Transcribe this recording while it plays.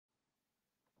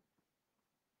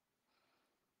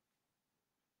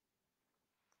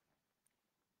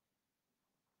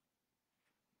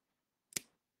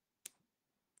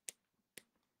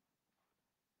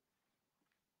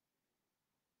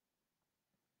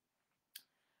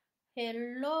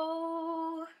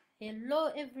Hello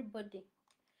everybody.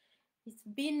 It's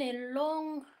been a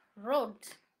long road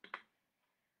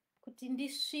kuti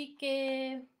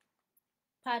ndisvike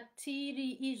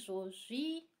patiri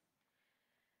izvozvi.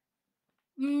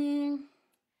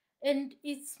 And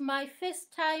it's my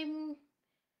first time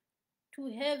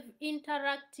to have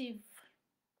interactive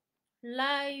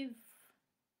live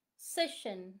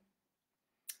session.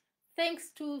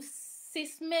 Thanks to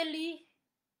SIS MELLY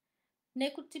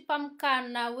nekutipa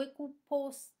mukana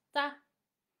wekuposta,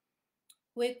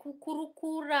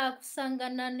 wekukurukura,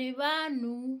 kusangana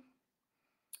nevanhu.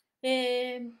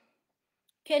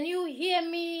 Can you hear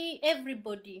me,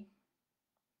 everybody?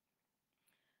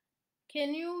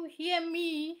 Can you hear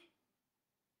me?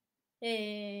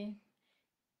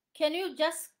 Can you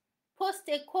just post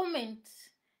a comment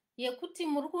yekuti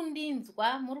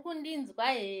murikundinzwa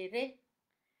here?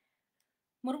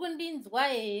 Murikundinzwa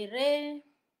here?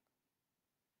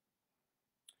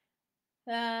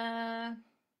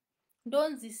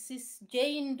 Ndonzi Sis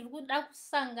Jane, ndirikuda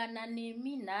kusangana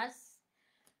nemi nhasi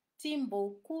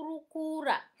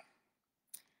timbokurukura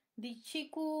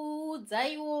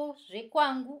ndichikuudzaiwo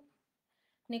zvekwangu,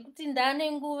 nekuti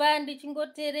ndane nguva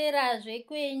ndichingoteerera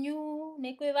zvekwenyu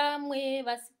nekwevamwe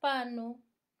vasi pano.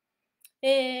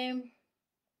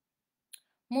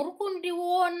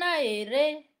 Murikundiona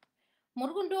here?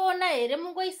 Murikundiona here?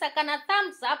 Mungoisa kana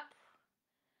thumbs up.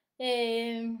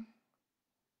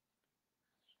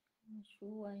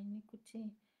 Shuwa nekuti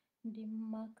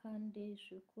ndimakande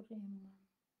zvekurema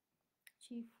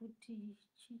chifuti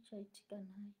chichaitika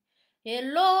naye.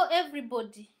 Hello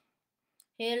everybody.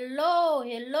 Hello.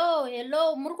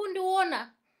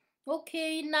 Murikundiona?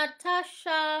 Okay,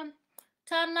 Natasha,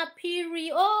 Tana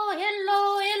Piri. Oh,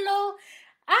 hello.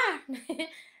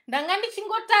 Ndanga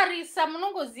ndichingotarisa,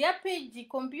 munongoziya page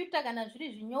computer kana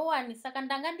zviri zvinyowani, saka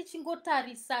ndanga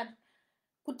ndichingotarisa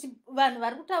kuti vanhu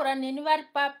vari kutaura neni vari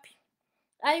papi.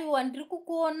 Aiwa, ndiri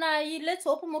kukuonai. Let's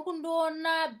hope muri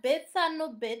kundiona. Betha no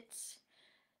bet,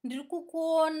 ndiri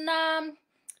kukuona.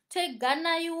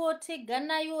 Teganaiwo.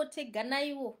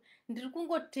 Ndiri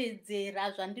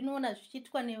kungotedzera zvandinoona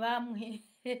zvichiitwa nevamwe.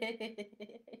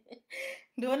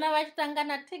 Ndiona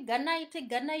vachitangana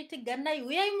teganai.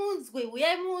 Uyai munzwe.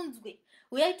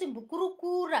 Uyai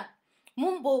timbokurukura.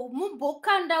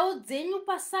 Mumbokandawo dzenyu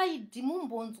pasaidi,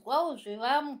 mumbonzwawo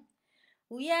zvevamwe.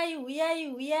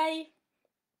 Uyai.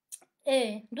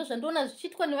 Ndozvandiona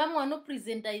zvichiitwa nevamwe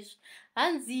vanopresenta izvi.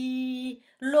 Hanzi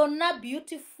Lona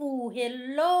Beautiful.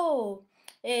 Hello.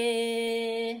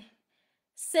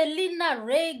 Selina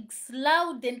Regs,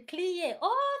 loud and clear.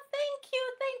 Oh, thank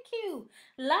you.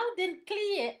 Loud and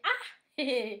clear.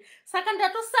 Saka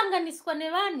ndatosanganiswa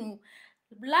nevanhu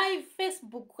live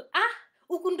Facebook.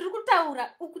 Uku ndiri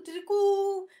kutaura, uku tiri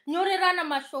kunyorerana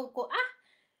mashoko.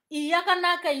 Iyi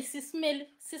yakanaka iSis MELLY.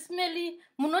 SIS MELLY,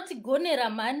 munotigonera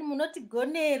mani,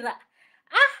 munotigonera.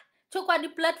 Chokwadi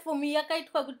platform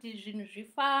yakaitwa kuti zvinhu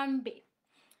zvifambe.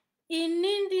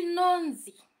 Ini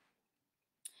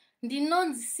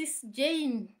ndinonzi Sis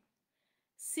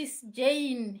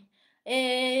Jane.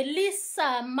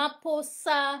 Lisa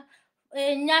Maposa,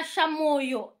 Nyasha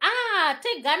Moyo.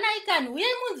 Teganai kani,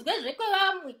 uyai munzwe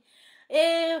zvekwevamwe.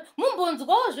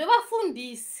 Mumbonzwawo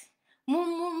zvevafundisi.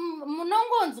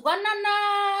 Munongonzwa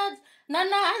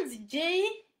nana hanzi J,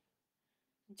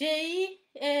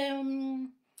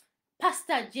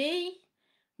 Pastor J.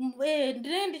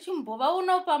 Ndine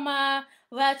ndichimbovaonawo pama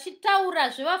vachitaura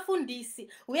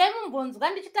zvevafundisi. Uyai mumbonzwa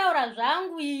ndichitaura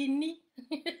zvangu ini.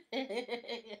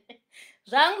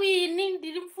 Zvangu ini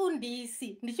ndiri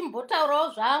mufundisi,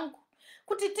 ndichimbotaurawo zvangu.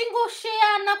 Kuti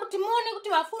tingosheana, kuti muone kuti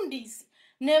vafundisi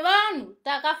nevanhu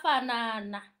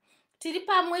takafanana. Tiri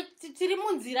pamwe, tiri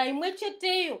munzira imwe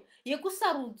cheteyo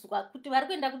yekusarudzwa, kuti vari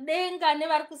kuenda kudenga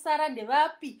nevari kusara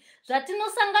ndevapi.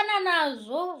 Zvatinosangana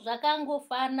nazvo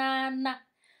zvakangofanana,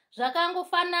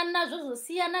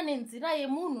 zvozosiyana nenzira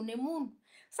yemunhu nemunhu.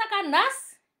 Saka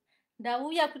nhasi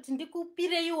ndauya kuti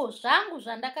ndikupireiwo zvangu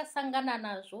zvandakasangana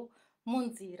nazvo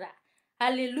munzira.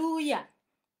 Hallelujah.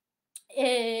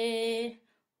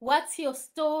 What's your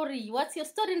story?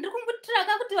 Ndiri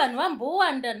kumbotiraka kuti vanhu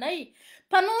vambowanda nai.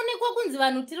 Panoonekwa kunzi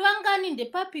vanhu tiri vangani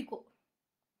ndepapiko.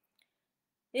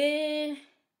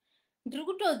 Ndiri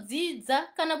kutodzidza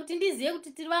kana kuti ndizive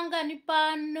kuti tiri vangani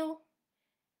pano.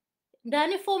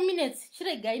 Ndane 4 minutes,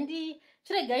 chiregai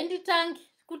nditange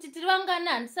kuti tiri vangani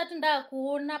handisati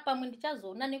ndakuona, pamwe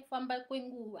ndichazoona nekufamba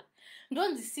kwenguva.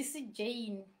 Ndonzi Sis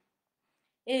Jane.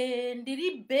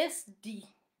 Ndiri based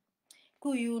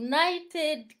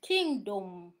kuUnited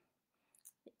Kingdom.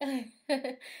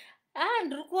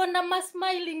 Ndiri kuona ma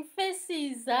smiling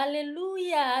faces.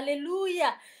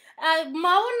 Hallelujah.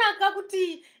 maona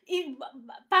kuti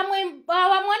pamwe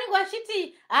vamwani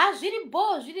vachiti zviri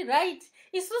bo zviri right,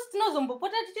 isusu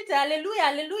tinozombopota tichiti hallelujah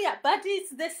hallelujah, but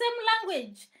it's the same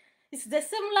language. It's the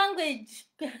same language.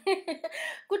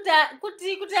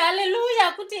 kuti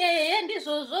hallelujah, kuti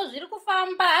ndizvozvo zviri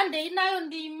kufamba, hande inayo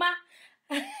ndima.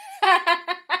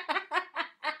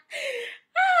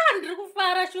 Ndiri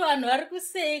kufara shu vanhu vari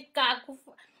kuseka.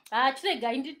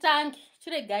 Chiregai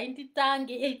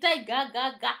nditange. Itai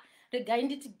gaga. Regai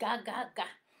nditi gaga.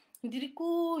 Ndiri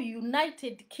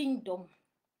ku-United Kingdom.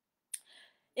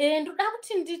 Ndoda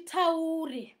kuti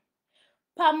nditaure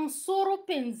pamusoro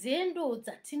penzendo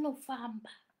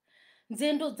dzatinofamba.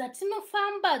 Nzendo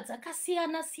dzatinofamba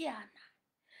dzakasiyana-siyana.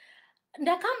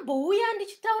 Ndakambouya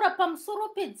ndichitaura pamusoro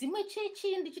pedzimwe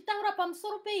chechi, ndichitaura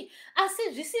pamusoro pei,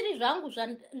 asi zvisiri zvangu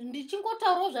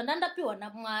ndichingotaurawo zvandandapiwa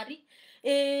naMwari.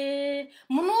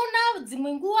 Munoona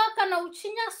dzimwe nguva kana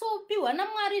uchinyasopiwa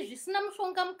naMwari zvisina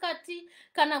mushonga mukati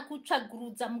kana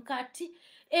kutsvagurudza mukati,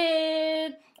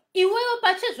 iwewe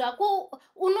pachezvako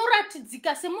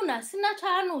unoratidzika semunhu asina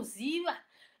chaanoziva.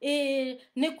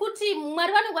 Nekuti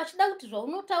Mwari vanenge vachida kuti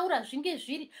zvaunotaura zvinge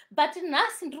zviri, but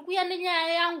nhasi ndiri kuuya nenyaya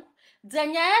yangu.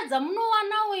 Dzanyaya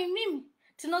dzamunowanawo imimi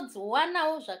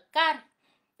tinodziwanawo zvakare.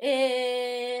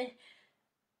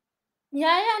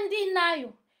 Nyaya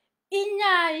yandinayo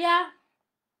inyaya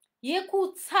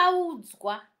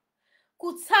yekutsaudzwa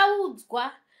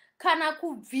kana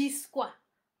kubviswa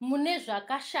mune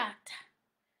zvakashata.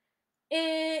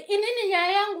 Inini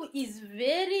nyaya yangu is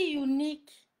very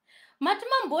unique. Mati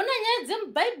mambona nyaya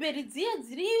dzemubhaibheri dziye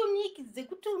dziri unique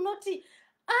dzekuti unoti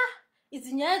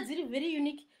idzi nyaya dziri very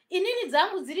unique. Inini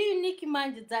dzangu dziri unique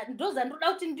manje, ndo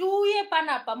dzandoda kuti ndiuye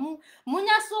panapa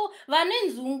munyaso vane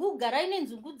nzungu, garai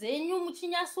nenzungu dzenyu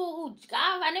muchinyaso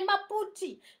udya, vane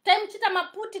maputi taimuchita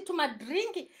maputi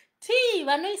tumadrinki, tea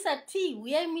vanoisa tea,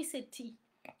 uyai muise tea.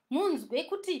 Munzwe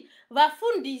kuti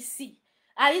vafundisi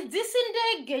haidzisi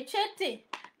ndege chete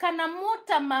kana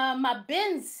mota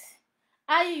mabenzi,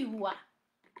 aiwa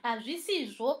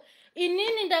hazvisizvo.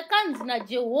 Inini ndakanzi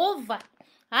naJehovha,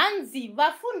 hanzi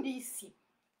vafundisi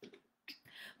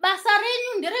basa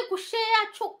renyu nderekushare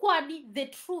chokwadi, the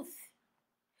truth.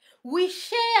 We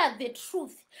share the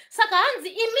truth. Saka hanzi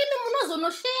imimi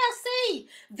munozonoshare sei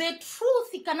the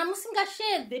truth kana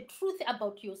musingashare the truth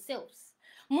about yourselves.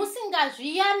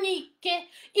 Musingazviyanike.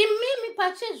 Imimi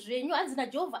pachezvenyu, hanzi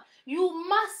naJehovha, you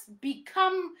must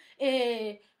become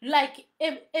like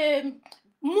a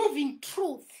moving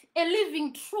truth, a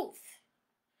living truth.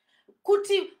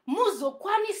 Kuti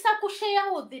muzokwanisa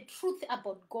kushare the truth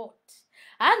about God.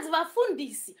 Hanzi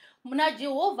vafundisi muna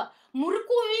Jehovha, muri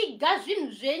kuviga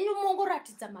zvinhu zvenyu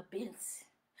mongoratidza mabenzi,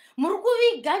 muri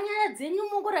kuviga nyaya dzenyu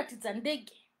mongoratidza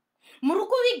ndege, muri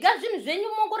kuviga zvinhu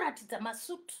zvenyu mongoratidza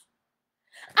masutu.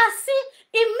 Asi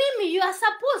imimi you are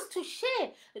supposed to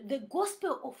share the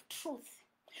gospel of truth.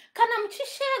 Kana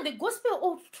muchishare the gospel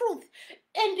of truth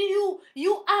and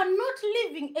you are not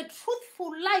living a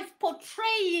truthful life,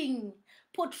 portraying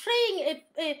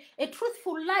a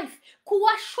truthful life,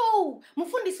 kuwa show.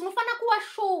 Mufundisi unofana kuwa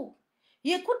show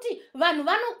yekuti vanhu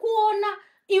vanokuona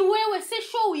iwewe se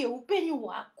show yeupenyu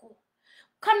hwako.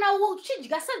 Kana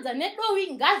uchidya sadza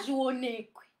nedovi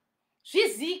ngazvionekwe,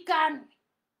 zvizikanwe.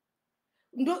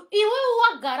 Ndo iwewe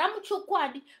wagara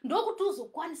muchokwadi ndokuti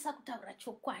uzokwanisa kutaura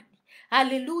chokwadi.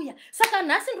 Hallelujah. Saka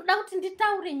nhasi ndoda kuti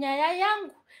nditaure nyaya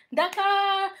yangu.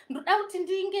 Ndoda kuti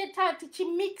ndinge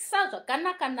tichimixa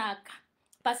zvakanaka.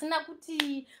 Pasina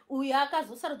kuti uyu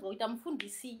akazosarudzwa kuita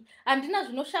mufundisi. Handina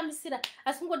zvinoshamisira,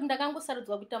 asi ngoti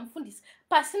ndakangosarudzwa kuita mufundisi.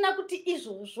 Pasina kuti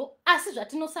izvozvo, asi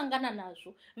zvatinosangana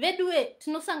nazvo. Veduwe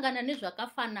tinosangana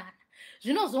nezvakafanana.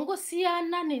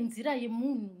 Zvinozongosiyana nenzira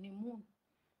yemunhu nemunhu.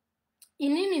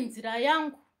 Inini nzira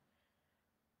yangu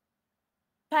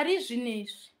pari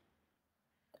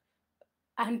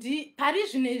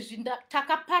zvinezvi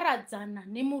takaparadzana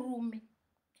nemurume.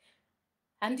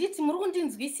 Handiti muri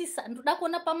kundinzwisisa, ndoda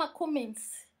kuona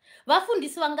pamacomments.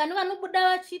 Vafundisi vangani vanobuda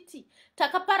vachiti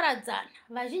takaparadzana,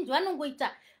 vazhinji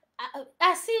vanongoita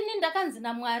asi ini ndakanzi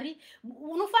naMwari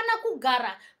unofana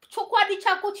kugara chokwadi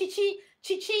chako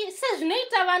chichi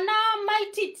sezvinoita vana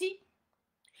maititi.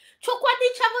 Chokwadi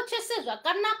chavo chese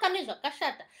zvakanaka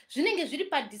nezvakashata zvinenge zviri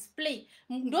padisplay.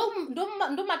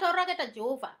 Ndo matauro akaita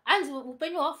Jehovha, hanzi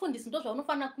upenyu hwavafundisi ndo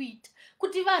zvaunofana kuita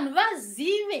kuti vanhu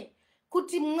vazive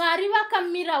kuti Mwari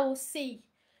vakamirawo sei,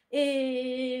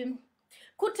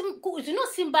 kuti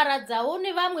zvinosimbaradzawo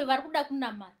nevamwe vari kuda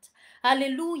kunamata.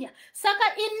 Hallelujah.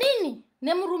 Saka inini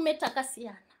nemurume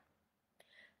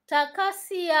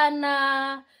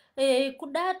takasiyana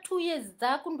kuda 2 years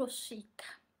dzakundosvika.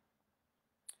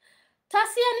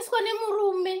 Tasiyaniswa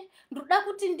nemurume ndoda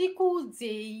kuti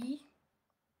ndikuudzei.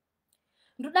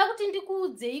 Ndoda kuti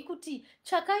ndikuudzei kuti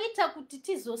chakaita kuti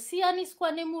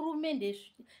tizosiyaniswa nemurume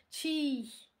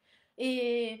ndechii.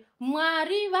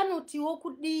 Mwari vanotiwo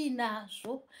kudii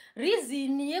nazvo.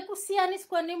 Reason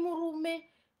yekusiyaniswa nemurume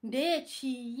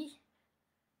ndechii.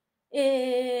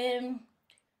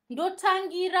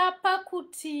 Ndotangira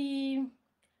pakuti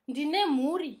ndine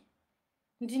mhuri,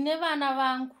 ndine vana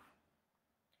vangu.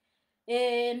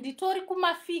 Nditori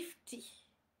kuma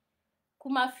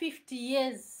 50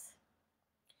 years.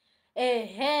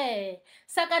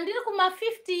 Saka ndiri kuma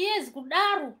 50 years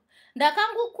kudaro,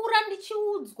 ndakangokura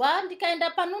ndichiudzwa,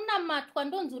 ndikaenda panonamatwa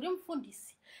ndonzi uri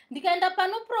mufundisi, ndikaenda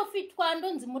panoprofitwa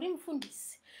ndonzi muri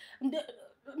mufundisi.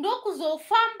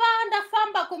 Ndokuzofamba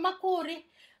ndafamba kwemakore,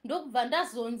 ndokubva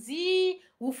ndazonzi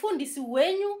ufundisi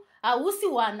hwenyu hausi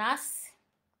hwanhasi,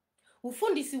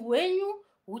 ufundisi hwenyu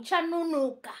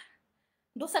huchanonoka.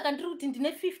 Ndosaka ndiri kuti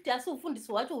ndine 50 asi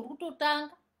ufundisi hwacho huri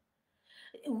kutotanga.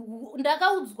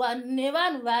 Ndakaudzwa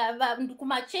nevanhu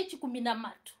kumachechi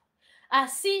kuminamato,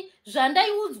 asi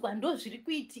zvandaiudzwa ndo zviri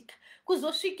kuitika.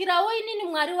 Kuzosvikirawo inini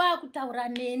Mwari waakutaura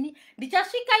neni,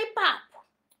 ndichasvika ipapo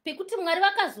pekuti Mwari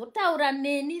vakazotaura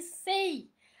neni sei.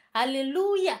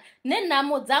 Haleluya.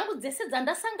 Nenhamo dzangu dzese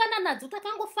dzandasangana nadzo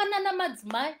takangofanana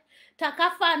madzimai,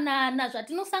 takafanana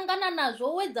zvatinosangana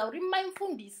nazvo wedza uri mai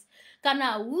mufundisi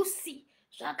kana husi,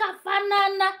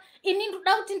 zvakafanana. Ini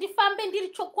ndoda kuti ndifambe ndiri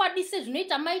chokwadi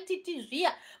sezvinoita maititi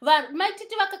zviya.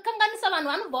 Maititi vakakanganisa vanhu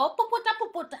vanobva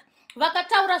popota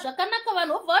vakataura zvakanaka,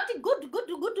 vanhu vobva vati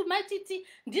good maititi.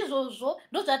 Ndizvozvo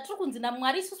ndozvatiri kunzi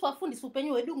naMwari isusu vafundisi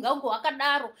upenyu hwedu ngaunge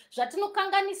hwakadaro.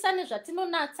 Zvatinokanganisa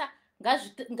nezvatinonatsa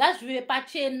ngazvive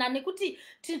pachena, nekuti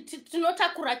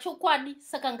tinotakura chokwadi.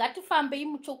 Saka ngatifambei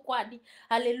muchokwadi.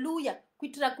 Haleluya.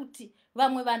 Kuitira kuti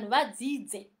vamwe vanhu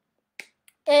vadzidze.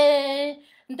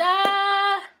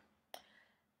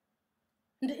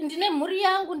 Ndine mhuri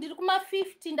yangu, ndiri kuma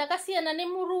 50, ndakasiyana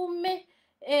nemurume.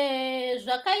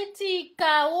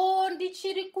 Zvakaitikawo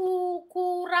ndichiri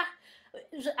kukura.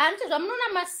 Handiti zvamunoona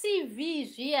maCV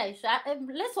zviya.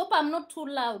 Let's hope I'm not too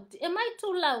loud. Am I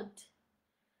too loud?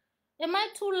 Am I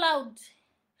too loud?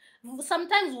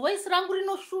 Sometimes voice rangu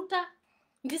rinoshuta,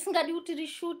 ndisingadi kuti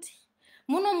rishuti.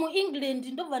 Muno muEngland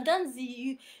ndobva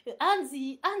ndanzi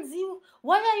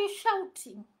why are you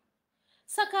shouting?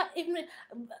 Saka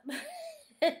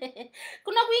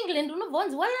kuna kuEngland unobva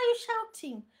wanzi why are you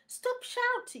shouting? Stop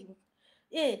shouting.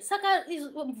 Saka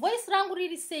voice rangu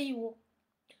riri seiwo.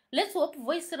 Let's hope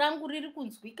voice rangu riri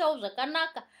kunzwikawo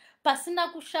zvakanaka pasina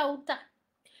kushauta.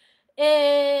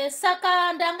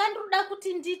 Saka ndanga ndoda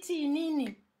kuti nditi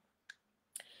inini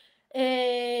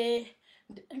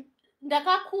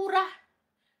ndakakura.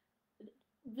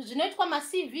 Zvinoitwa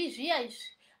maCV zviya izvi,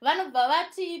 vanobva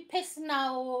vati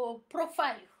personal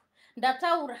profile.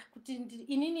 Ndataura kuti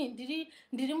inini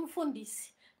ndiri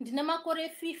mufundisi, ndine makore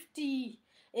 50,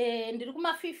 ndiri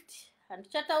kuma 50.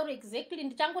 Handichataura exactly,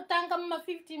 ndichangotanga muma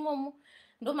 50 imomo.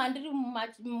 Ndoma ndiri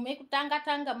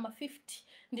mekutanga muma 50.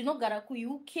 Ndinogara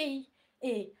kuUK.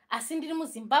 Asi ndiri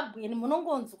muZimbabwe,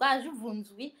 munongonzwa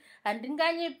hazvibvunzwi.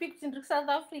 Handinganyepi kuti ndiri kuSouth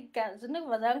Africa,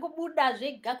 zvinobva zvangobuda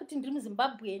zvega kuti ndiri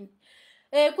muZimbabwe.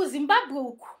 KuZimbabwe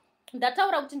uku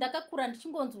ndataura kuti ndakakura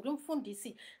ndichingonzi uri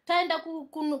mufundisi. Taenda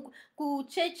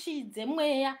kuchechi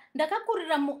dzemweya,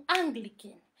 ndakakurira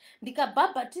muAnglican,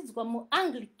 ndikabhabhatidzwa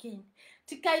muAnglican,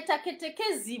 tikaita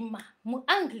ketekezima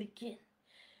muAnglican.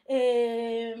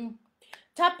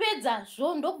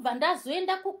 Tapedzazvo ndokubva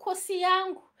ndazoenda kukosi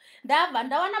yangu, ndabva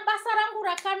ndawana basa rangu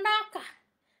rakanaka,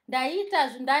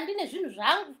 ndandine zvinhu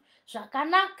zvangu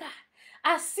zvakanaka.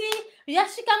 Asi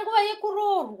yasvika nguva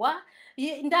yekuroorwa,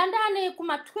 ndandane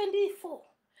kuma 24.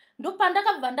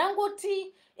 Ndopandakabva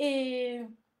ndangoti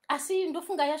asi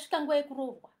ndofunga yasvika nguva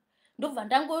yekuroorwa.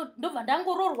 Ndobva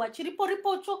ndangoroorwa chiripo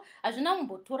ripocho, hazvina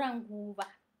kumbotora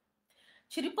nguva.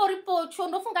 Chiripo ripocho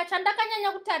ndofunga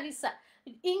chandakanyanya kutarisa,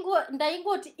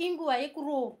 ndaingoti inguva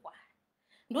yekuroorwa.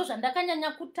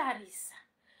 Ndozvandakanyanya kutarisa.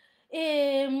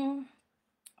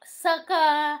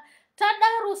 Saka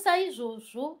tadaro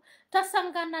saizvozvo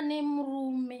tasangana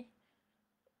nemurume.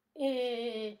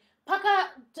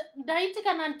 Ndaiti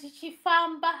kana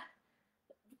ndichifamba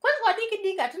kwenguva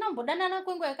diki hatina kumbodanana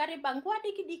kwenguva yakareba, nguva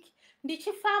diki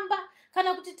ndichifamba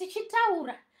kana kuti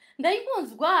tichitaura,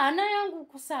 ndaingonzwa hana yangu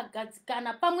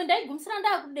kusagadzikana. Pamwe ndaigumisira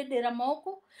ndaakudedera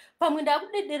maoko, pamwe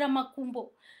ndaakudedera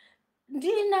makumbo.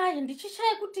 Ndinaye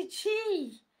ndichishaya kuti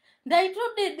chii,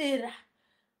 ndaitodedera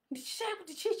ndichishaya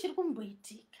kuti chii chiri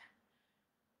kumboitika.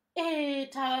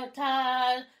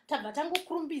 Tabva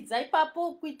tangokurumbidza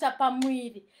ipapo kuita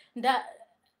pamwiri.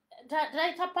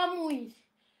 Ndaita pamwiri.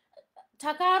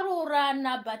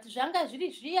 takarorana, but zvanga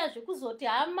zviri zviya zvekuzoti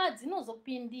hama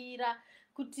dzinozopindira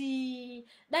kuti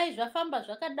dai zvafamba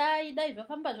zvakadai, dai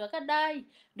zvafamba zvakadai.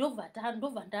 Ndobva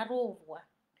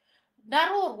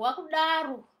ndaroorwa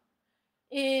kudaro.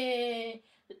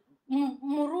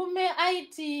 Murume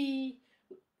aiti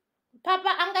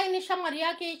papa anga ine shamwari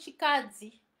yake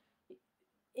yechikadzi,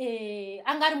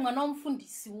 anga ari mwana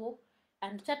womufundisiwo,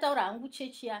 handichataura hangu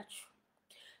chechi yacho.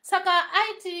 Saka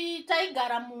aiti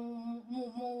taigara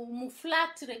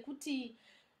muflat rekuti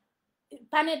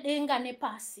pane denga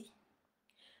nepasi.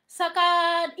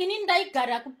 Saka ini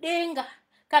ndaigara kudenga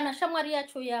kana shamwari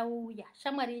yacho yauya,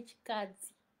 shamwari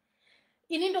yechikadzi.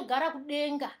 Ini ndogara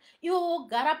kudenga, ivo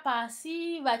vogara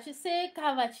pasi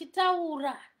vachiseka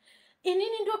vachitaura.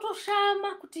 Inini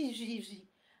ndotoshama kuti izvi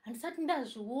handisati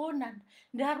ndazviona,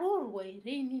 ndaroorwa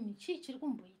here inini, chii chiri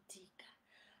kumboitika?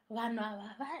 Vanhu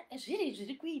ava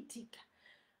zviri kuitika.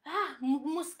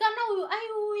 Musikana uyu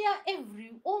aiuya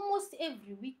almost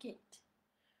every weekend.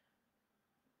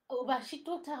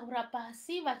 Vachitotaura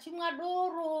pasi, vachimwa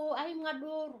doro, aimwa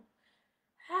doro.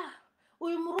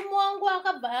 Uyu murume wangu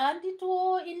akabva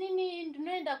anditiwo inini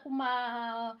ndinoenda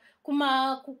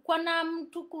kukwana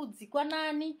mutukudzi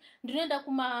kwanani, ndinoenda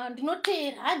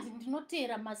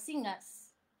ndinotera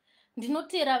masingers,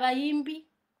 ndinotera vaimbi.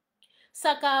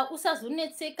 Saka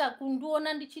usazonetseka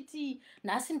kundiona ndichiti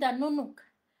nhasi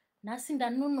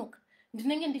ndanonoka,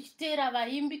 ndinenge ndichitera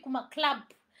vaimbi kumaclub,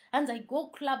 hanzi I go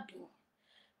clubbing.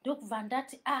 Ndokubva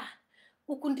ndati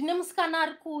uku ndine musikana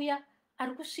ari kuuya,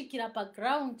 ari kusvikira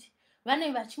paground,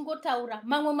 vane vachingotaura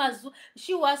mamwe mazuva.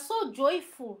 She was so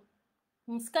joyful,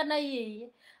 musikana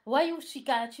iyeye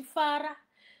waisvika achifara.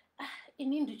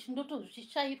 Ini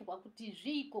ndichindotozvishairwa kuti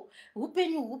zviko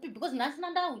upenyu hupi, because nhasi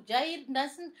ndahujairi,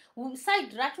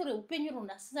 side racho reupenyu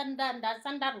ndasanda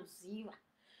ndaruziva.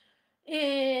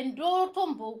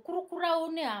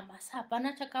 Ndotombokurukurawo nehama,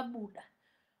 hapana chakabuda.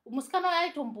 Musikana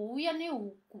aitombouya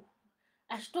nehuku,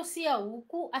 achitosiya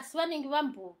huku, asi vanenge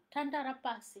vambotandara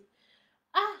pasi.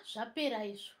 Zvapera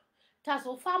izvo.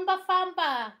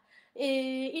 Tazofamba,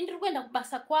 indiri kuenda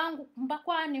kubasa kwangu, kumba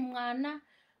kwaane mwana.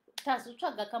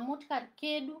 Tazotsvaga kamotikari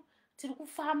kedu, tiri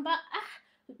kufamba.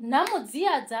 Nhamo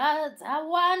dziya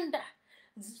dzawanda,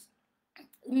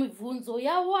 mibvunzo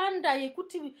yawanda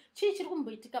yekuti chii chiri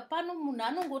kumboitika pano. Munhu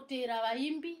anongotera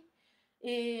vaimbi,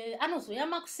 anozoya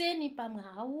makuseni, pamwe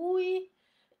hauyi,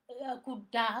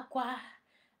 kudhakwa.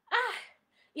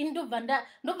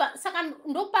 Saka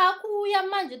ndopaakuuya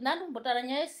manje, ndandombotaura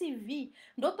nyaya yeCV,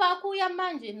 ndopaakuuya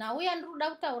manje nauya ndiri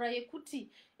kuda kutaura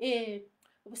yekuti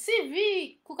CV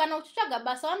kana uchitsvaga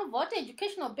basa vanobva vati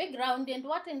educational background and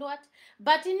what,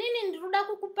 but inini ndiri kuda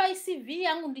kukupai CV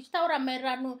yangu ndichitaura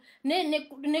maererano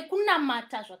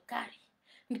nekunamata zvakare,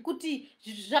 kuti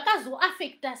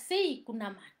zvakazoafekta sei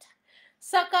kunamata.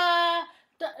 Saka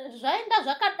zvaenda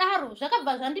zvakadaro,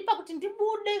 zvakabva zvandipa kuti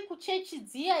ndibude kuchechi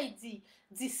dziya idzi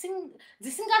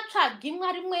dzisingatsvagi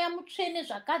Mwari mweya mutsvene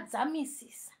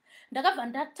zvakadzamisisa. Ndakabva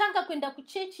ndatanga kuenda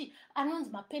kuchechi anonzi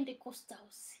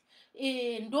maPentecostals.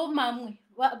 Ndo mamwe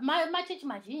machechi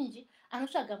mazhinji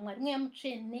anotsvaga Mwari mweya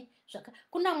mutsvene.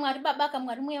 Kuna Mwari Baba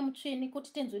kaMwari mweya mutsvene,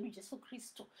 kuti tenzi wedu Jesu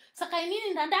Kristu. Saka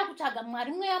inini ndanda kutsvaga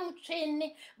Mwari mweya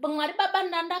mutsvene. Mwari Baba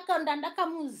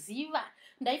ndandakamuziva,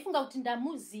 ndaifunga kuti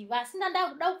ndamuziva, asi ndanda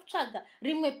kuda kutsvaga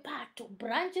rimwe pato,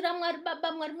 branch raMwari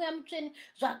Baba Mwari mweya mutsvene,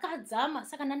 zvakadzama.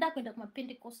 Saka ndanda kuenda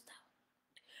kumaPentecostal.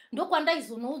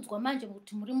 Ndokwandaizooudzwa manje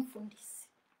kuti muri mufundisi.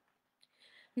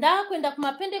 Ndakuenda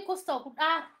kumaPentecostal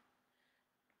kudaro,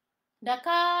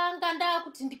 ndakanga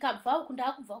ndakuti ndikabva uku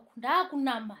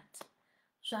ndakunamata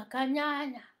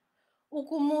zvakanyanya.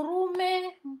 Uku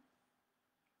murume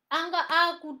anga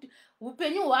akuti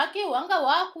upenyu hwake hwanga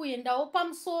hwakuendawo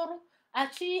pamusoro,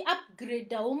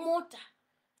 achi-upgradeawo mota,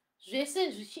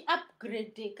 zvese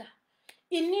zvichi-upgradeka.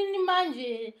 Inini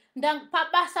manje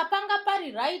pabasa panga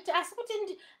pari right, asi kuti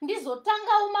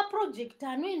ndizotangawo maproject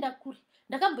anoenda kuri.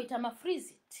 Ndakamboita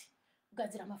mafrizit,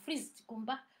 kugadzira mafrizit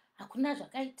kumba, hakuna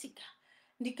zvakaitika.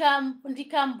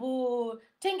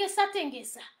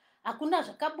 Ndikambotengesa, hakuna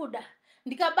zvakabuda.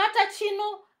 Ndikabata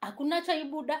chino, hakuna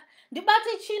chaibuda.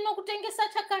 Ndibate chino kutengesa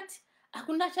chakati,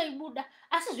 hakuna chaibuda.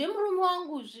 Asi zvemurume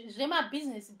wangu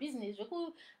zvemabusiness,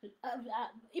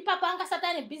 ipapo anga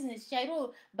satane business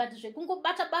chairo, but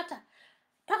zvekungobata.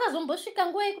 Pakazombosvika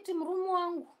nguva yekuti murume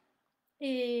wangu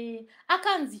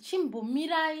akanzi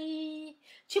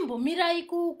chimbomirai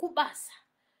kubasa,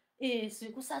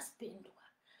 zvekususpendwa.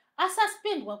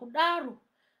 Asuspendwa kudaro,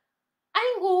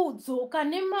 aingodzoka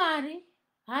nemari,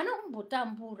 haana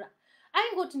kumbotambura.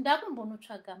 Aingoti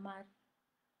ndakumbonotsvaga mari,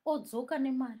 odzoka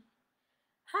nemari.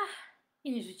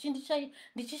 Ini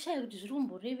ndichishaira kuti zviri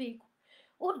kumboreveiko.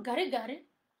 gare gare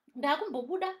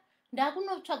ndakumbobuda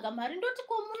ndakunotsvaga mari. Ndoti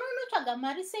ko munonotsvaga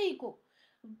mari seiko?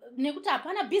 Nekuti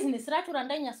hapana business racho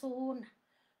randanyatsoona.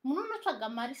 Munonotsvaga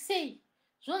mari sei?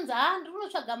 Zvonzi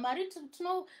ndikunotsvaga mari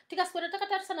tikaswera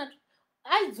takatarisana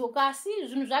aidzoka asi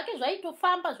zvinhu zvake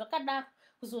zvaitofamba zvakadaro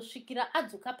kuzosvikira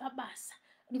adzoka pabasa.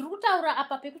 Ndiri kutaura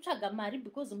apa pekutsvaga mari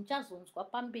because muchazonzwa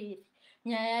pamberi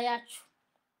nyaya yacho.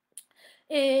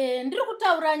 Ndiri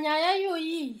kutaura nyaya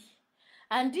iyoyi.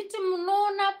 Handiti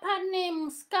munoona pane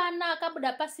musikana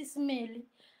akabuda paSIS MELLY.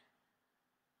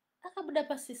 Akabuda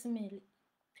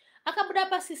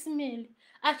paSIS MELLY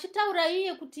achitaura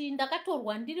iye kuti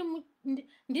ndakatorwa ndiri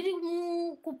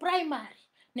kuprimary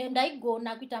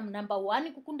ndaigona kuita number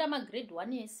 1 kukunda magrade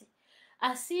 1 ese.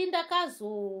 Asi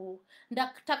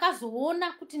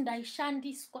takazoona kuti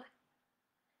ndaishandiswa.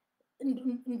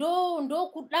 Ndo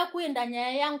kuda kuenda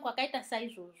nyaya yangu kwakaita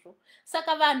saizvozvo.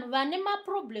 Saka vanhu vane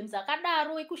maproblems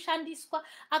akadaro ekushandiswa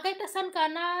akaita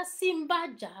sankana Simba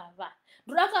Java.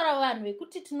 Ndakara vanhu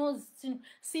vekuti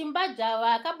Simba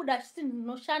Java akabuda achiti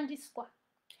ndinoshandiswa.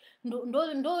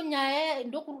 Ndo nyaya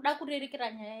ndokuda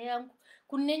kurerekera nyaya yangu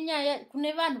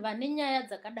kune vanhu vane nyaya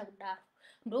dzakada kudaro.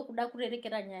 Ndokuda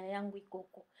kurerekera nyaya yangu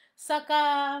ikoko.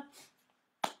 Saka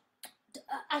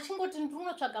achingoti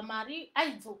ndinotsvaga mari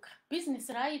aidzoka. Business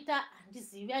raaita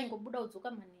handizivi, aingobuda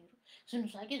udzoka manheru. Zvinhu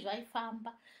zvake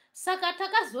zvaifamba. Saka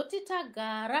takazoti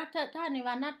tagara tane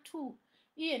vana 2.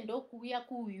 Iye ndokuuya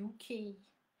kuUK.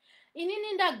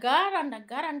 Inini ndagara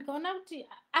ndikaona kuti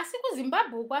asi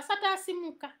kuZimbabwe kwasati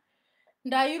asimuka.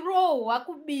 Ndairohwa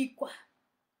kubikwa.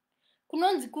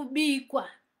 Kunonzi kubikwa.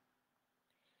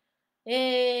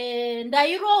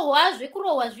 Ndairohwa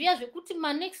zvekurohwa zviya zvekuti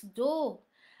next door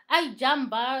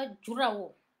aijamba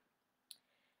jurawo.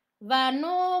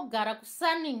 Vanogara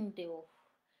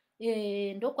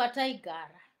kuSunningdale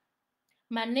ndokwataigara.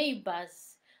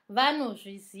 Maneighbors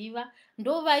vanozviziva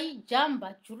ndo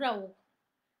vaijamba jurawo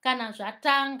kana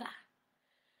zvatanga.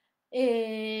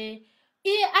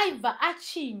 Iye aibva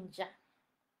achinja.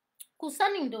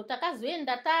 KuSunningdale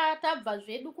takazoenda tabva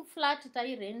zvedu kuflat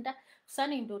tairenda.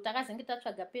 KuSunningdale takazenge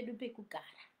tatsvaga pedu pekugara.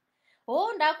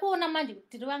 Ndakuona manje kuti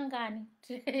tiri vangani.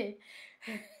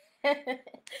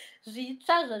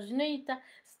 Zvitsva zvinoita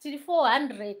tiri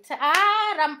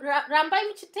 400.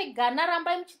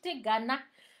 Rambai muchitegana.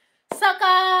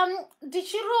 Saka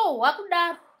ndichirohwa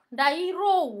kudaro.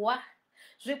 Ndairohwa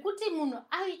zvekuti munhu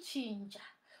aichinja.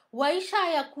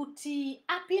 Waishaya kuti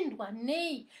apindwa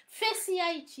nei. Face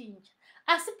yaichinja.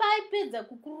 Asi paaipedza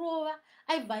kukurova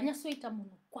aibva anyasoita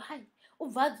munhu kwai.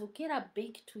 Ubva adzokera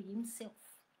back to himself.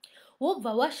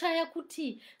 Wobva washaya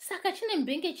kuti saka chine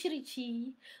mbenge chiri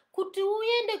chii. Kuti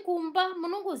uende kumba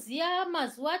munongoziya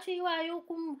mazuva acho iwayo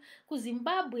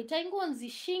kuZimbabwe taingonzi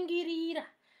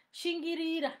shingirira.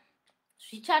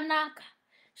 Zvichanaka.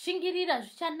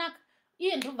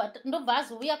 Iye ndobva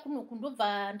azouya kunoku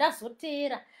ndobva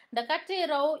ndazoteera.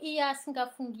 Ndakateerawo iye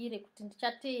asingafungire kuti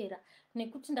ndichateera.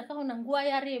 Nekuti ndakaona nguva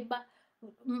yareba.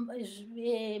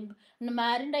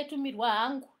 Mari ndaitumirwa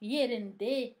hangu here and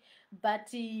there.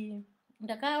 But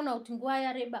ndakaona kuti nguva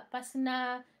yareba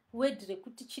pasina word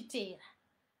rekuti chiteera.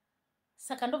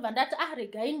 Saka ndobva ndati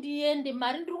regai ndiende,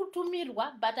 mari ndiri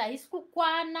kutumirwa but haisi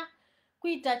kukwana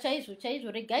kuita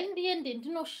chaizvo. Regai ndiende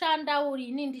ndinoshandawo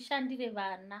ini ndishandire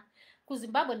vana.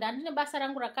 KuZimbabwe ndandine basa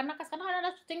rangu rakanaka. Saka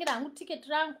ndazvitengera hangu tiketi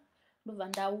rangu ndobva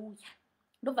ndauya.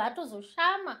 Ndobva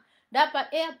atozoshama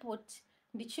ndapa airport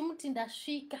ndichimuti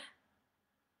ndasvika.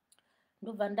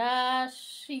 Ndobva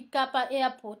ndasvika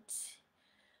paairport.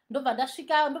 Ndobva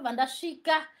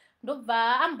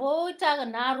amboita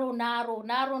nharo.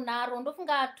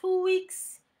 Ndofunga 2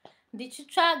 weeks.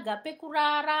 Ndichitsvaga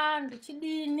pekurara,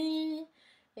 ndichidini.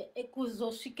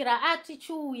 Kuzosvikira ati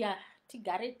chiuya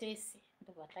tigare tese.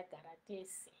 Ndobva tagara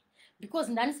tese.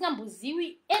 Because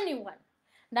ndandisingambozviwi anyone.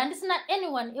 Ndandisina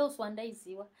anyone else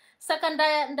wandaiziva. Saka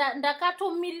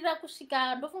ndakatomirira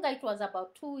kusvika, ndofunga it was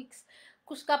about 2 weeks.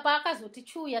 Kusvika paakazoti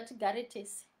chiuya tigare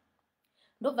tese.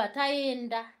 Ndobva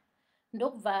taenda.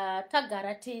 Ndobva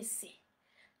tagara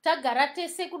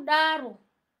tese kudaro.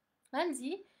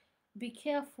 Hanzi, be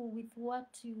careful with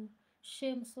what you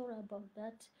shame. Sorry about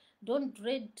that. Don't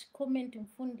dread comment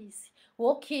mfundisi.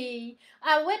 Okay.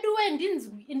 Weduwe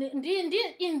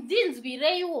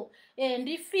ndinzwireiwo.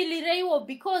 Ndifilireiwo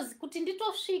because kuti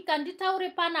nditosvika nditaure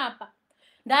panapa.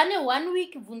 Ndane 1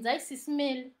 week bvunzai SIS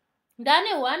MELLY.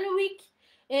 Ndane 1 week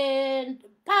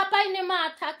papa ine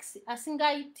maataxi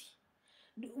asingaiti.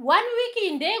 1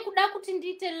 week ndekuda kuti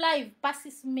ndiite live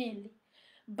paSIS MELLY.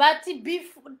 But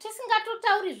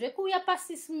tisingatotauri zvekuuya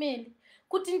paSIS MELLY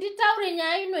kuti nditaure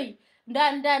nyaya inoi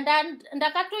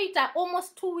ndakatoita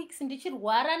almost 2 weeks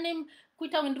ndichirwara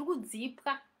kuita ndiri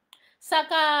kudzipwa.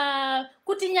 Saka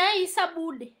kuti nyaya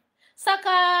isabude.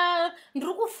 Saka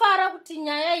ndiri kufara kuti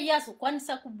nyaya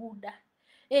yazokwanisa kubuda.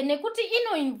 Nekuti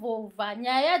involve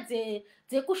nyaya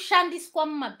dzekushandiswa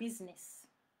mumabusiness.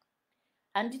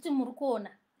 Handiti muri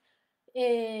kuona.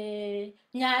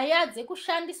 Nyaya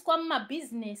dzekushandiswa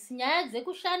mumabusiness, nyaya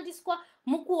dzekushandiswa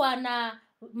mukuwana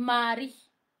mari.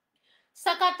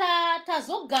 Saka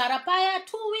tazogara paya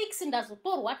 2 weeks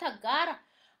ndazotorwa tagara.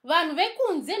 Vanhu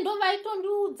vekunze ndo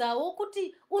vaitondiudzawo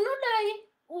kuti unodai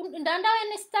ndandava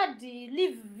nestudy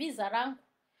leave visa rangu.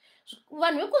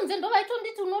 Vanhu vekunze ndo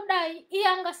vaitonditi unodai, iye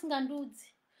anga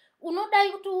singandiudzi.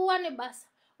 Unodai kuti uwane basa.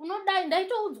 Unodai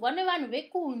ndaitoudzwa nevanhu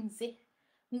vekunze.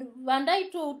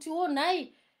 Vandaitotiwo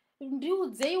nhai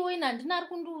ndiudzeiwo ina handina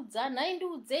kundiudza, nhai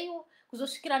ndiudzeiwo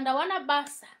kuzosvikira ndawana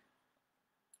basa.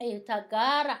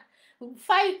 Tagara.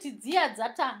 Fight dziya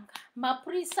dzatanga.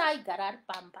 Mapurisa aigara ari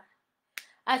pamba.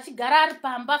 Achigara ari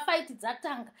pamba, fight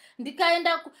dzatanga.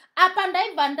 Ndikaenda apa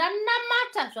ndaibva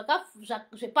ndanamata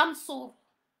zvepamusoro.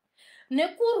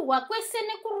 Nekurwa kwese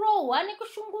nekurohwa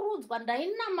nekushungurudzwa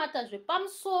ndainamata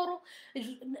zvepamusoro.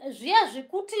 Zviya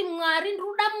zvekuti Mwari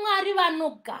ndiruda Mwari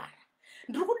vanogara.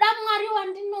 Ndikuda Mwari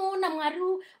wandinoona, Mwari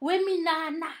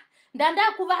weminana.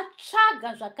 Ndanda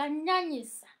kuvatsvaga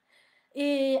zvakanyanyisa.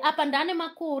 Apa ndane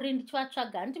makore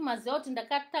ndichivatsvaga. Handiti maziva kuti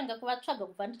ndakatanga kuvatsvaga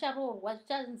kubva ndicharohwa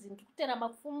zvichanzi ndikutera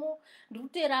mapfumo,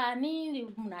 ndikutera ani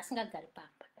munhu asingagari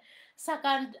pamba.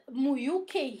 Saka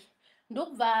muUK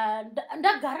ndobva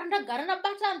ndagara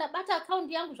ndabata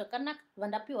account yangu zvakanaka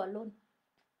vandapiwa loan.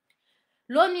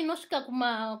 Loan inosvika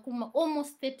kuma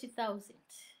almost 30,000.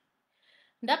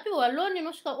 Ndapiwa loan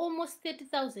inosvika almost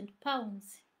 30,000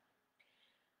 pounds.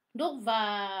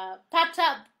 Ndobva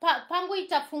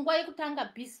pangoita pfungwa yekutanga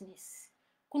business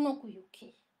kuno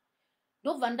kuUK.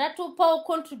 Ndobva ndatopawo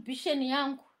contribution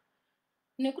yangu.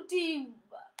 Nekuti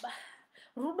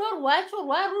rudo rwacho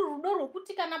rwari rudo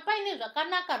rwokuti kana paine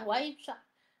zvakanaka rwaitsva.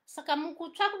 Saka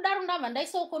mukutsva kudaro ndabva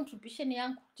ndaisawo contribution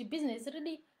yangu kuti business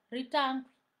ritangwe.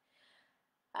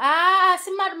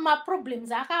 Asi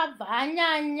maproblems akabva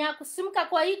anyanya. Kusimuka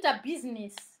kwaita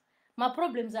business,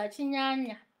 maproblems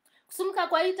achinyanya. Kusimuka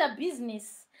kwaita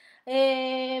business,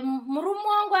 murume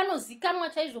wangu anozikanwa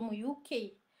chaizvo muUK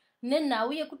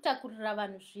nenhau yekutakurira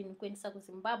vanhu zvinhu kuendesa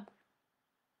kuZimbabwe.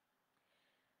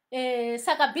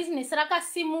 Saka business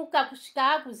rakasimuka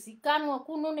kusvika akuzikanwa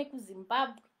kuno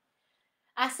nekuZimbabwe.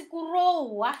 Asi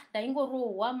kurohwa,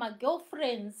 ndaingorohwa,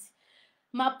 magirlfriends,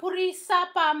 mapurisa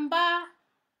pamba,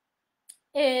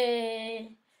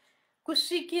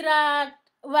 kusvikira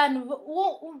vanhu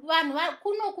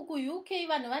kuno kuUK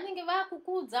vanhu vanenge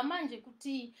vakukuudza manje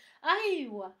kuti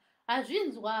aiwa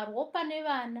hazvinzwarwo pane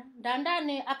vana.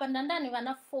 Apa ndandane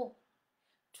vana 4.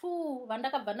 2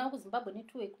 vandakabva navo kuZimbabwe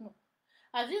ne2 wekuno.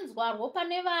 Hazvinzwarwo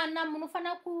pane vana,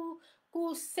 munofana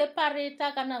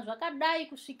kuseparata kana zvakadai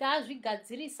kusvika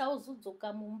azvigadzirisa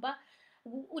ozodzoka mumba.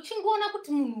 Uchingoona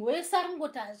kuti munhu wese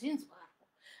aringoti hazvinzwarwo.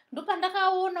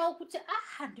 Ndopandakaonawo kuti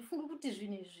handifungi kuti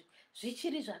zvinhu izvi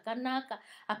zvichiri zvakanaka.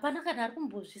 Hapana kana ari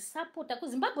kumbozvisapota.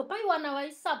 KuZimbabwe paiwana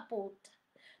vaisapota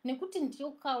nekuti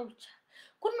ndiyo culture.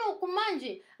 Kuno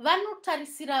kumanje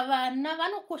vanotarisira vana,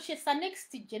 vanokoshesa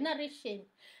next generation.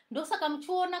 Ndosaka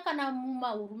muchiona kana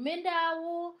mumahurumende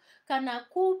avo, kana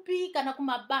kupi, kana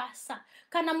kumabasa,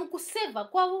 kana mukuseva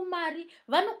kwavo mari,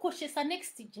 vanokoshesa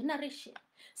next generation.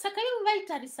 Saka ivo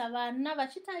vaitarisa vana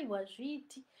vachiti aiwa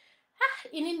zviti.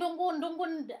 Ini ndongo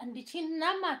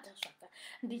ndichinamata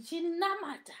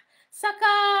ndichinamata. Saka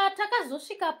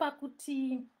takazosvika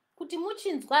pakuti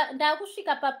muchinzwa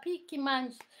ndakusvika papiki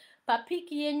manje,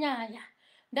 papiki yenyaya.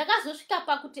 Ndakazosvika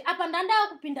pakuti apa ndandava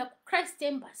kupinda kuChrist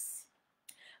Embassy.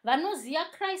 Vanoziya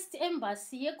Christ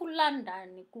Embassy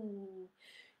yekuLondon,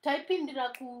 taipindira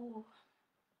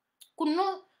ku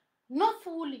North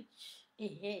Woolwich.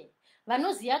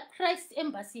 Vanoziya Christ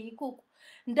Embassy ikoko.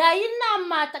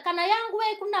 Ndainamata kana yangu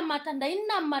kunamata,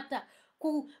 ndainamata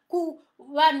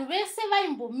vanhu vese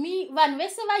vanhu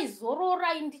vese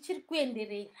vaizorora ndichiri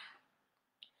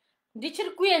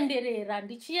kuenderera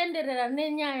ndichienderera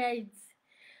nenyaya idzi.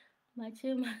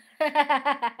 Machema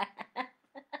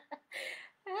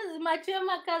azi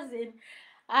machema kazeni.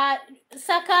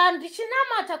 Saka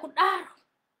ndichinamata kudaro.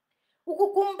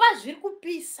 Uku kumba zviri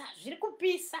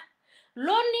kupisa.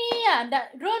 Loni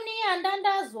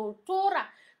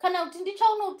ndandazotora kana kuti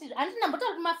ndichaona kuti handina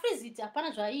mbotara kuti mafriziti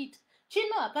hapana zvaita.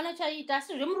 Chino hapana chaita,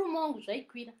 asi zvemurume wangu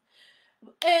zvaikwira.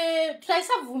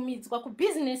 Taisabvumidzwa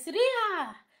kubusiness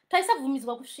riya.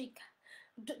 Taisabvumidzwa kusvika.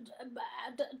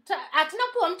 Hatina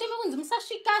kuwa mutemo kunzi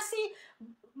musasvika, asi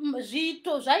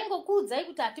zvito zvaingokuudzai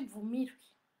kuti hatibvumirwi.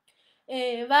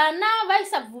 Vana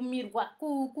vaisabvumirwa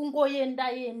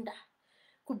kungoenda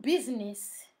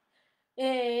kubusiness.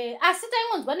 Asi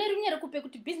taingonzwa nerunyere kupe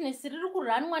kuti business riri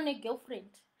kuranwa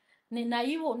negirlfriend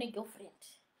nenaivo negirlfriend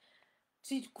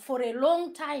for a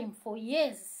long time, for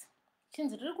years.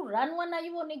 Chinzi riri kuranwa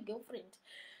naivo negirlfriend.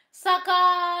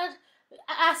 Saka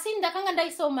asi ndakanga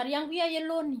ndaisawo mari yangu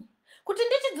yeloni. Kuti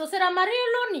ndichidzosera mari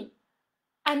yeloni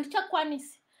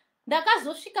handichakwanisi.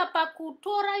 Ndakazosvika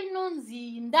pakutora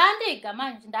inonzi ndandega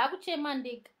manje ndakuchema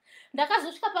ndega.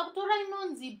 Ndakazosvika pakutora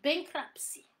inonzi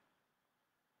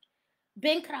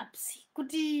bankruptcy.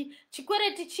 Kuti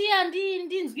chikwereti chiya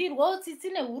ndinzwirwawo tsitsi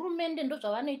nehurumende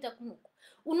ndozvavanoita kunuko.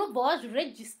 Unobva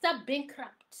wazviregister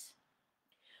bankrupt.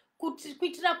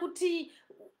 Kuitira kuti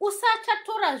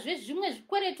usachatorazve zvimwe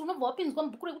zvikwereti, unobva wapinzwa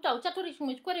mubhuku rekuti hauchatori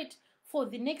chimwe chikwereti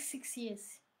for the next 6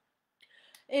 years.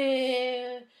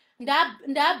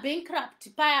 Nda bankrupt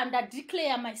paya, nda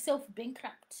declare myself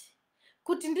bankrupt.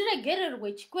 Kuti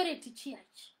ndiregererwe chikwereti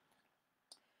chiyachi.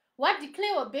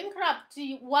 Wadeclare bankrupt,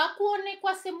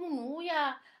 wakuonekwa semunhu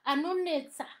uya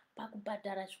anonetsa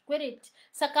pakubhadhara zvikwereti.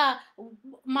 Saka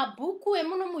mabhuku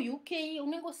emuno muUK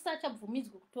unenge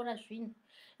usachabvumidzwe kutora zvinhu.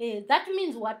 That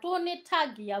means watone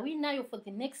tag yawinayo for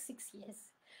the next 6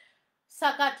 years.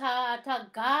 Saka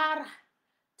tagara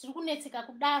tiri kunetseka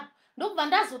kudaro. Ndobva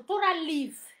ndazotora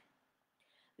leave.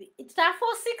 Ta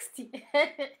 460.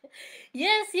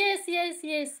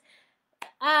 Yes.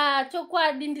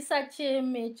 Chokwadi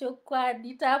ndisacheme,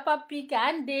 chokwadi tapapika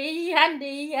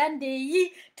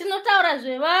handei. Tinotaura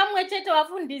zvevamwe chete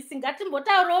vafundisi,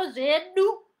 ngatimbotaurawo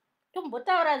zvedu.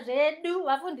 Tombotaura zvedu,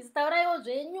 vafundisi tauraiwo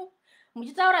zvenyu.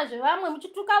 Muchitaura zvevamwe,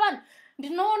 muchituka vanhu.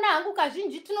 Ndinoona hangu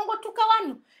kazhinji tinongotuka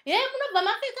vanhu. Munobva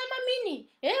mapfeka mamini.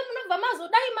 Munobva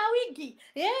mazodai mawigi.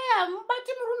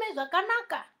 Hamubati murume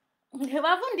zvakanaka.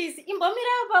 Vafundisi,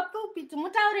 imbomirayo papulpit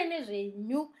mutaure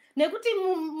nezvenyu. Nekuti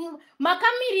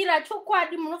makamirira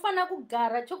chokwadi, munofana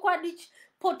kugara chokwadi,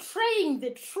 portraying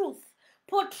the truth.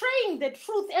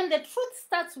 And the truth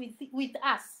starts with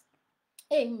us.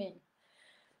 Amen.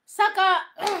 Saka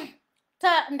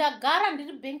ndagara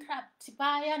ndiri bankrupt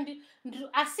paya,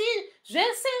 asi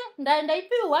zvese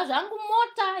ndaipiwa zvangu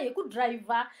mota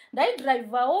yekudriver.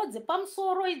 Ndaidrivawo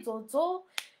dzepamusoro idzodzo.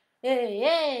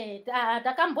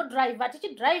 Takambodriver,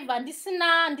 tichidriver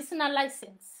ndisina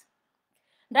license.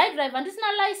 Ndaidriver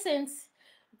ndisina license.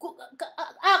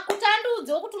 Kuti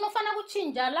andiudzewo kuti unofana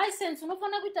kuchinja license,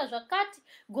 unofana kuita zvakati,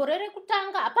 gore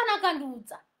rekutanga hapana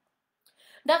kandiudza.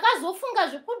 Ndakazofunga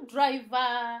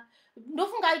zvekudriver,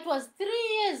 ndofunga it was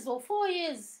 3 years or 4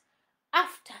 years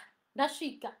after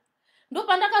ndasvika.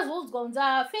 Ndopa ndakazoudzwa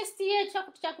unza first year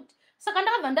chakuti. Saka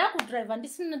ndakabva ndakudriver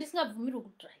ndisingabvumirwi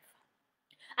kudriver.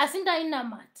 Asi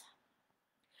ndainamata.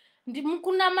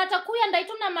 Kunamata kuya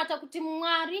ndaitonamata kuti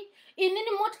Mwari,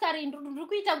 inini motikari ndiri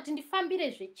kuita kuti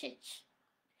ndifambire zvechechi.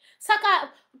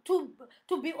 Saka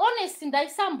to be honest,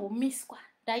 ndaisambomiswa.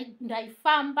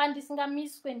 Ndaifamba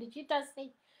ndisingamiswe ndichiita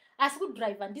sei. Asi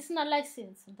kudriver ndisina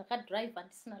license, ndakadriver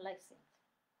ndisina license.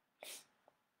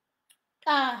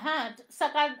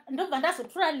 Saka ndobva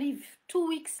ndazotora leave, 2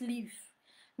 weeks leave.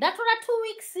 Ndatora 2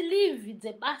 weeks leave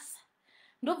dzebasa.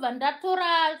 Ndobva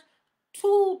ndatora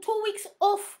 2 weeks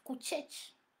off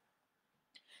kuchechi.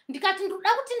 Ndikati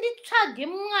ndoda kuti nditsvage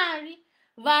Mwari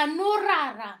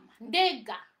vanorarama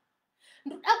ndega.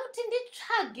 Ndoda kuti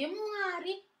nditsvage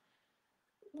Mwari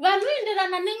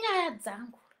vanoenderana nenyaya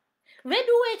dzangu.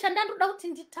 Vedu wecha ndandoda kuti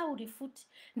nditaure futi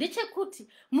ndechekuti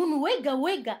munhu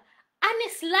wega ane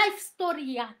life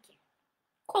story yake,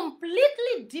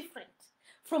 completely different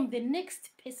from the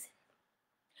next person.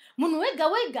 Munhu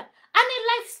wega ane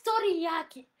life story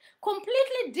yake,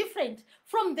 completely different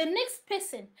from the next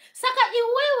person. Saka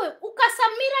iwewe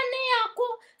ukasamira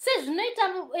neyako,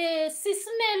 sezvinoita SIS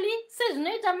MELLY,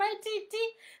 sezvinoita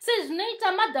maititi,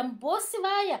 sezvinoita Madam Boss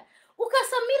vaya,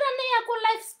 ukasamira neyako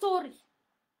life story.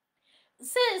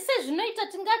 Sezvinoita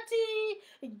tingati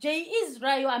J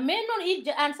Israel ameno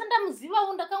ansanda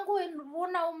muzivawo,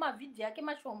 ndakangowonawo mavideo yake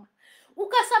mashoma.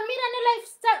 Ukasamira life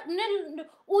style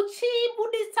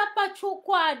uchibuditsa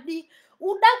pachokwadi,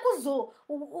 uda kuzo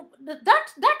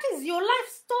that is your life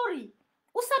story.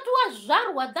 Usati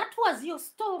wazvarwa, that was your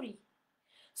story.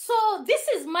 So this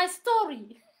is my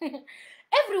story.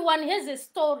 Everyone has a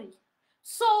story.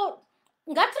 So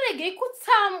ngatirege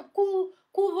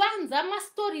kuvanza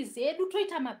ma-stories edu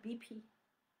toita ma-BP.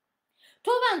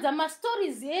 Tovanza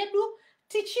ma-stories edu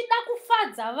tichida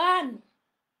kufadza vanhu.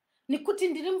 Nikuti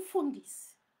ndiri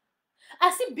mufundisi.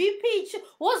 Asi BP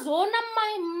wozoona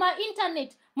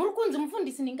ma-internet muri kunzi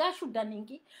mufundisi ningi ashudha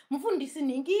ningi, mufundisi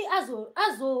ningi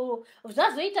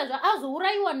zvazoita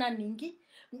azouraiwa naningi,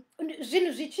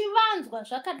 zvinhu zvichivanzwa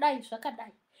zvakadai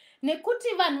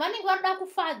nekuti vanhu vanenge varoda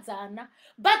kufadzana.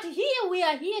 But here we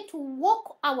are here to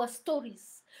walk our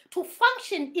stories, to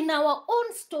function in our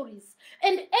own stories,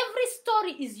 and every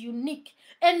story is unique.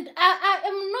 And I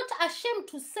am not ashamed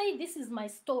to say this is my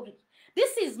story.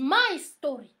 This is my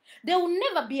story. There will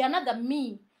never be another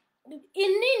me.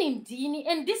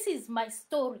 And this is my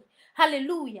story.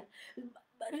 Hallelujah.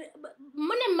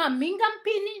 Mune maminga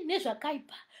mpini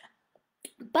nezvakaipa.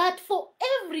 But for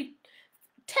every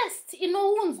test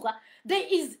inounzwa, there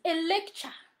is a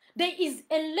lecture. There is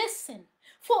a lesson.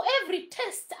 For every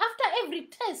test, after every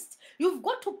test, you've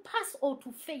got to pass or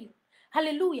to fail.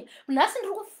 Hallelujah. Nasi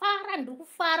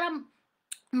ndikufara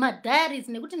madiaries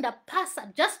nekuti ndapasa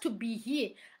just to be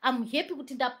here. I'm happy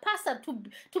kuti ndapasa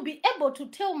to be able to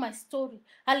tell my story.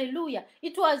 Hallelujah.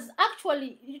 It was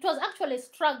actually a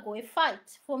struggle, a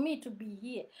fight for me to be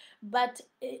here. But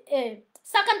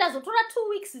saka ndazotora 2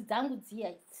 weeks dzangu dziya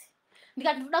idzi.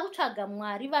 Ndikati ndoda kutsvaga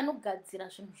Mwari vanogadzira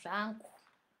zvinhu zvangu.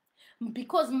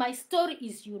 Because my story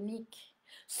is unique.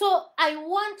 So I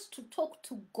want to talk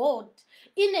to God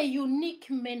in a unique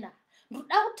manner.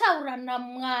 Ndoda kutaura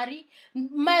naMwari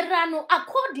maererano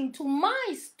according to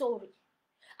my story.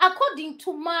 According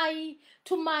to my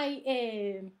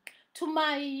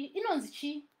inonzi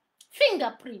chi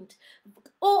fingerprint,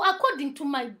 or according to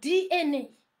my DNA.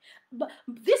 But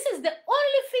this is the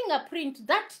only fingerprint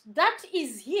that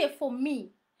is here for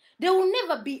me. There will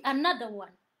never be another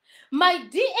one. My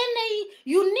DNA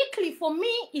uniquely for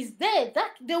me is there,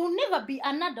 that there will never be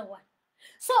another one.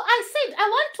 So I said, I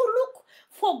want to look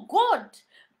for God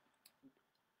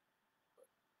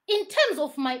in terms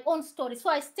of my own story. So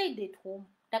I stayed at home.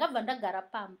 Ndakabva ndagara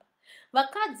pamba.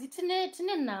 Vakadzi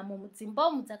tine nhamo mudzimba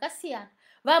umu dzakasiyana.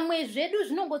 Vamwe zvedu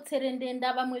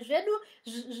zvinongotserendenda, vamwe zvedu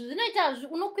zvinoita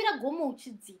unokwira gomo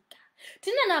uchidzika.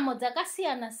 Tine nhamo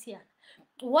dzakasiyana siyana.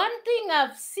 One thing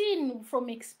I've seen from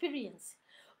experience,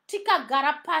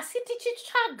 tikagara pasi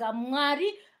tichitsvaga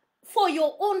Mwari for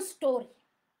your own story,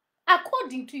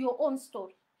 according to your own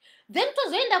story, then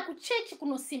tozoenda kuchechi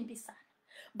kunosimbisana.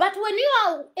 But when you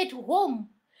are at home,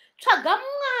 tsvaga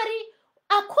Mwari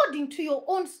according to your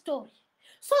own story,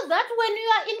 so that when you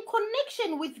are in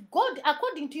connection with God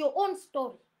according to your own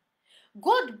story,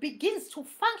 God begins to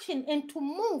function and to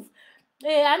move.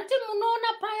 Ante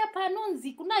munoona paya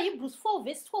panonzi kuna Hebrews 4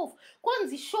 verse 12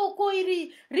 kwanzi shoko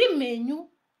iri rimenyu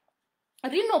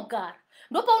rinogara.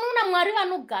 Ndopa unoona Mwari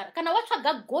vanogara kana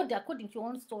watsvaga God according to your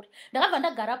own story. Ndakabva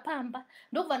ndagara pamba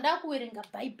ndobva ndakuverenga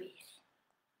Bhaibheri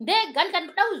ndega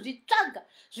ndoda kuzvitsvaga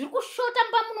zviri kushota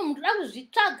pamuno ndoda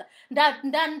kuzvitsvaga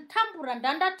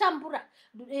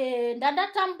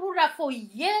ndandatambura for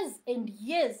years and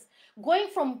years, going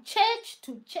from church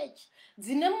to church.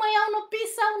 Dzine mweya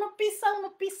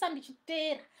unopisa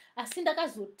ndichiteera, asi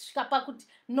ndakazosvika pakuti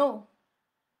no,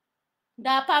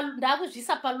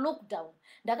 ndakuzvisa palockdown.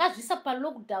 Ndakazvisa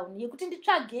palockdown yekuti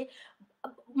nditsvage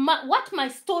what my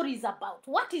story is about.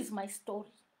 What is my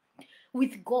story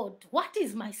with God? What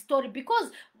is my story?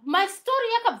 Because my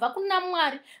story yakabva kuna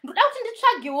Mwari. Ndoda kuti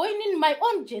nditsvagewo in my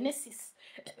own Genesis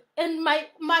and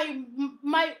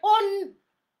my own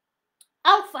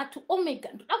Alpha to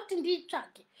Omega. Ndoda kuti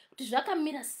nditsvage kuti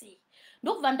zvakamira sei.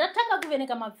 Ndobva ndatanga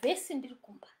kuverenga mavhesi ndiri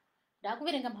kumba.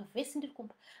 Ndakuverenga mavhesi ndiri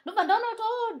kumba. Ndobva ndaona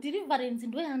kuti deliverance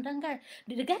ndo yandanga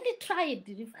try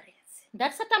deliverance.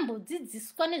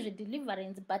 Ndasatambodzidziswa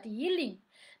nezvedeliverance, but healing.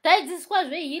 Taidzidziswa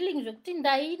healing zvekuti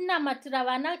ndainamatira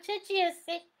vana chechi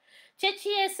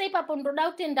yese ipapo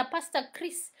ndoda kutenda Pastor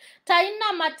Chris.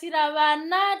 Tainamatira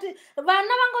vana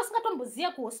vanga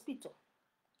vasingatomboziya kuhospital.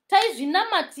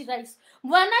 Taizvinamatira isu.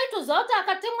 Vana itoziva kuti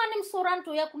akatemwa nemusoro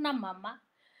anotouya kuna mama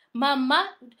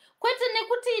kwete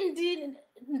nekuti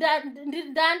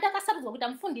ndakasarudzwa kuita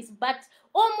mufundisi, but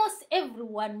almost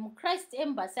everyone muChrist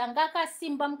Embassy anga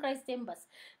akasimba muChrist Embassy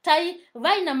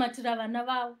vainamatira vana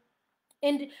vavo.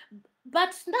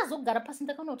 But ndazogara pasi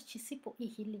ndakaona kuti chisipo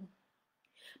healing.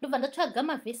 Ndobva ndatsvaga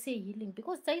mavhesi healing,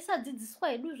 because taisadzidziswa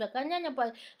hedu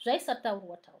zvakanyanya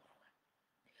zvaisataurwa.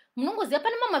 Munongoziva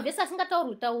pane mavhesi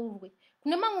asingataurwe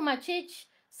kune mamwe machechi.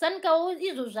 Sanikawo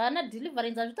izvo zvana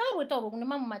deliverance azvitaurwe kune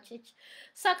mamwe machechi.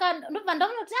 Saka ndobva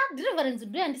ndaona kuti deliverance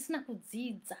ndo yandisina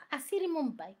kudzidza, asi irimo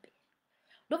muBhaibheri.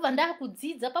 Ndobva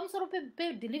ndakudzidza pamusoro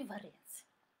pedeliverance.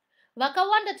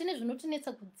 Vakawanda tine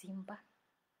zvinotinetsa kudzimba.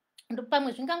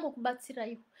 Ndopamwe zvingangokubatsira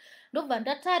iwo. Ndobva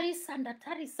ndatarisa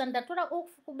ndatora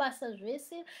off kubasa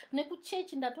zvese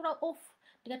nekuchechi, ndatora off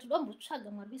ndikati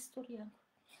ndombotsvaga Mwari story yangu.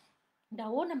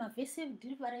 Ndaona mavhesi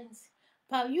deliverance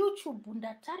pa YouTube,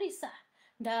 ndatarisa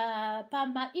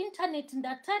pama internet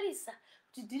ndatarisa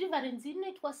kuti deliverance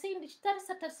inoitwa sei,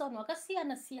 ndichitarisa vanhu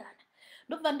vakasiyana siyana.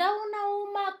 Ndobva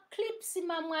ndaonawo maclips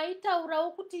mamwe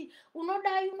aitaurawo kuti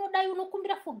unodai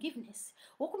unokumbira forgiveness,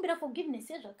 wokumbira forgiveness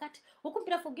yezvakati,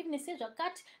 wokumbira forgiveness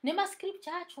yezvakati,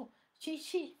 nemascripture acho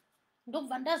chichi.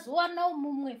 Ndobva ndazowanawo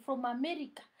mumwe from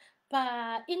America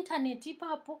painternet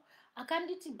ipapo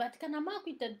akanditi but kana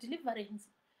makuita deliverance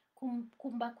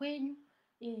kumba kwenyu,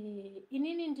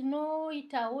 inini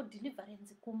ndinoitawo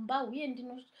deliverance kumba, uye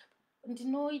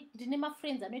ndine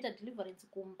mafriends anoita deliverance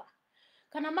kumba.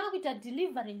 Kana makuita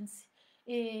deliverance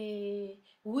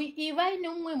ivai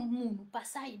neumwe munhu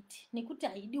paside, nekuti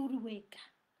haidi uri wega.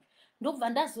 Ndobva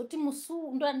ndazoti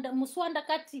musi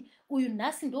wandakati uyu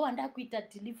nhasi ndo wandakuita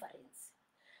deliverance.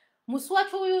 Musi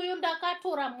wacho uyu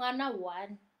ndakatora mwana 1.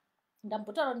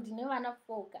 Ndambotaura ndine vana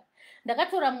 4.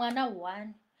 Ndakatora mwana 1.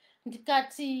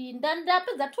 Ndikati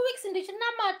ndapedza 2 weeks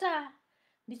ndichinamata,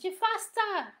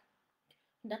 ndichifasta.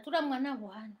 Ndatora mwana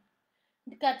 1.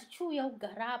 Ndikati chiuya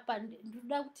ugara apa,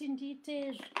 ndoda kuti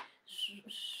ndiite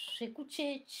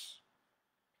zvekuchechi.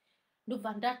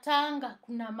 Ndobva ndatanga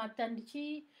kunamata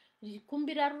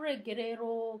ndichikumbira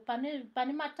ruregerero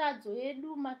pane matadzo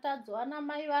edu, matadzo ana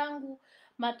mai vangu,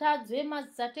 matadzo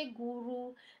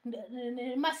emadzitateguru,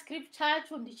 nemascripture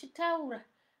acho ndichitaura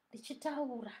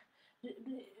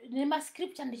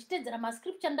nemascripture ndichitedzera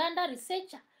mascripture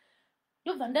ndandaresearcha.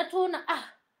 Ndobva ndatoona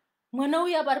mwana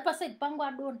uyu apa ari paside pangu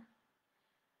adona.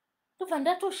 Ndobva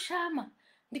ndatoshama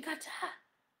ndikati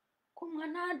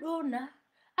kumwana adona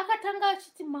akatanga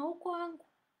achiti maoko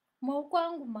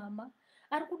angu mama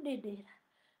ari kudedera.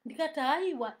 Ndikati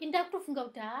haiwa, inda kutofunga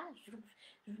kuti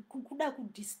kuda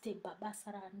kudisturba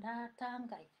basa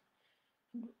randatanga.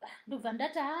 Ndobva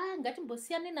ndati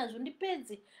ngatimbosiyane nazvo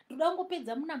ndipedze, ndoda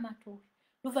kungopedza munamato uyu.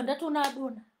 Ndobva ndatoona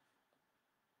adona.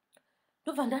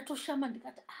 Ndobva ndatoshama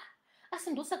ndikati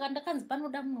asi ndosaka ndakanzi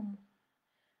panoda munomu.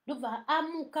 Ndobva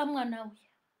amuka mwana uya.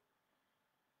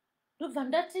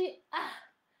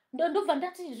 Ndobva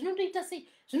ndati zvinondoita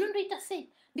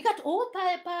sei. Ndikati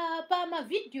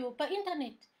pamavideo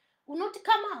painternet unoti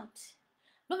come out.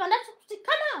 Ndobva ndati kuti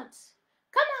come out.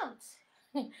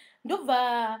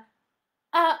 Ndobva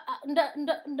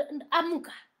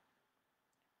amuka.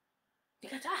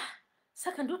 Ndikati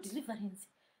saka ndo deliverance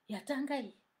yatanga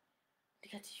iyi.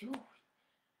 Ndikati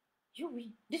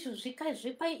yuwi ndizvo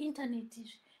zvepainternet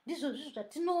izvi, ndizvo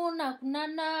zvatinoona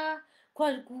kunana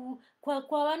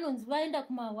kwavanonzi vaenda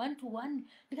kuma 1-to-1.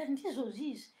 Ndikati ndizvo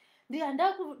izvi.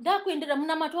 Ndakuendera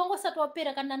munamato wangu asati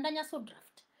wapera kana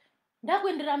ndanyatsodraft.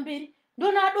 Ndakuendera mberi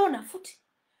ndona adona futi.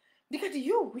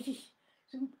 Ndikati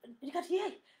ndikati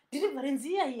yei deliverance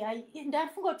iyi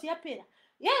ndafunga kuti yapera.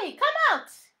 Yei come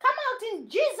out in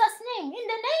Jesus name, in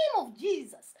the name of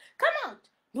Jesus, come out.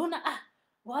 Ndona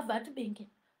wabva atibenge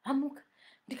amuka.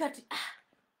 Ndikati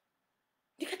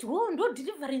ndo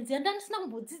deliverance yandandisina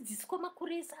kumbodzidziswa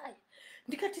makore esaya.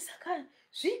 Ndikati saka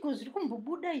zvigo zviri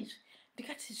kumbobuda izvi.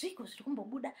 Ndikati zvigo zviri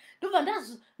kumbobuda. Ndobva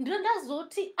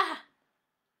ndazoti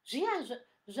zviya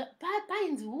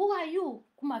painzi who are you,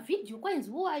 kumavideo kwainzi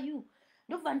who are you.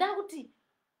 Ndobva ndakuti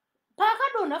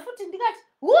pakadonha futi ndikati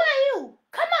who are you,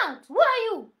 come out, who are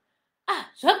you.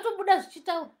 Zvakutobuda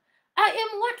zvichitaura I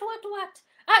am what.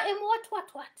 I am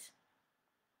what.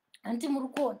 Anti muri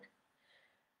kuona.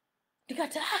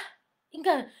 Ndikati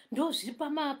inga ndo zviri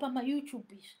pama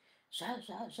YouTube izvi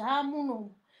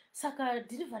zvamuno. Saka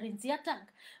deliverance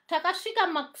yatanga. Takasvika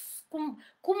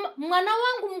mwana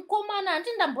wangu mukomana,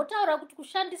 handi ndambotaura kuti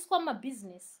kushandiswa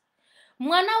mabusiness.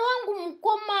 Mwana wangu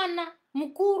mukomana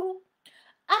mukuru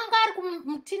anga ari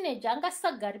muteenager, anga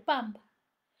asagari pamba,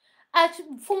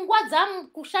 pfungwa dzamu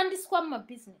kushandiswa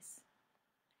mabusiness.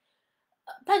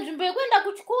 Panzvimbo yekuenda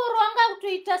kuchikoro anga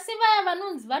kutoita sevaya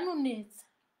vanonzi vanonetsa.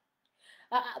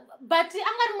 But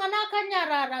anga ari mwana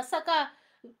akanyarara. Saka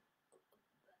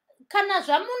kana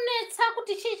zvamunetsa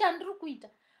kuti chii chandiri kuita,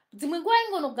 dzimwe nguva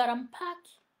ingonogara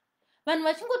mupaki. Vanhu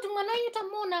vachingoti mwana wenyu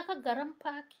tamuona akagara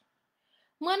mupaki,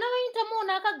 mwana wenyu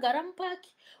tamuona akagara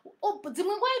mupaki.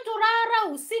 Dzimwe nguva itorara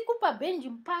usiku pabhenji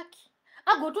mupaki,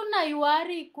 agotonayiwa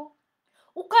ariko.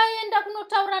 Ukaenda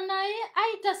kunotaura naye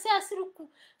aita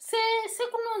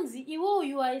sekunonzi iwe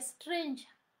you are a stranger.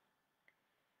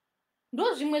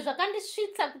 Ndo zvimwe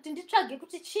zvakandisvitsa kuti nditsvage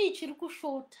kuti chii chiri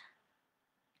kushota.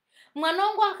 Mwana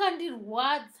wangu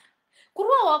akandirwadza.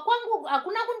 Kurohwa kwangu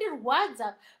hakuna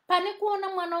kundirwadza pane kuona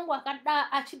mwana wangu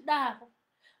achidaro.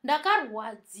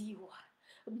 Ndakarwadziwa.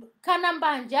 Kana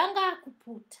mbanje anga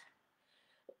akuputa.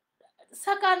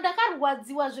 Saka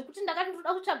ndakarwadziwa zvekuti ndakati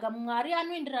ndoda kutsvaga Mwari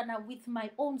anoenderana with my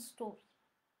own story.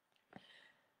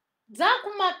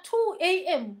 dzakuma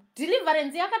 2 am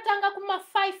deliverance yakatanga kuma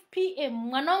 5 pm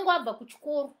mwana wangu abva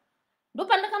kuchikoro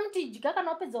ndopandakamuti idya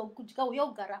kana wapedza kudya uya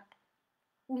ugarapo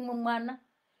umwe mwana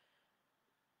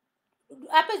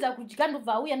apedza kudya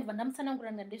ndobva auya ndobva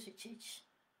ndamusanangurana ndezvechechi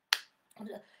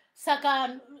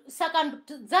saka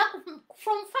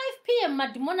from 5 pm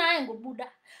madhimoni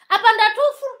ayangobuda apa ndatu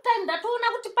full time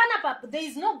ndatoona kuti panapa there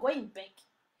is no going back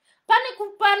pane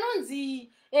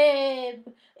panonzi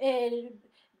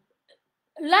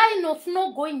line of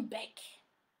no going back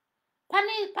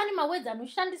pane mawords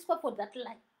anoshandiswa for that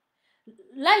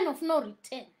line of no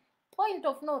return, point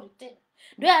of no return.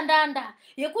 Ndoyandanda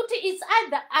yekuti it's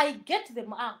either I get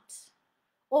them out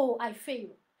or I fail,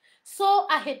 so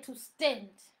I had to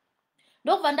stand.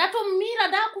 Ndobva ndatomira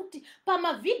ndakuti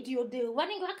pama video de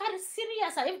wanenge vakari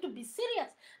serious, I have to be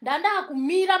serious.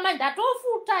 Ndakumira mai ndato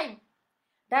full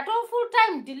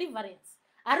time deliverance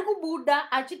ari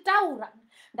kubuda achitaura.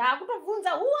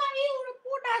 Ndakutobvunza who are you uri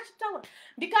kubuda achitaura.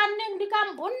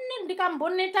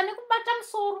 Ndikamboneta nekubata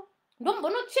musoro.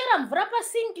 Ndombonochera mvura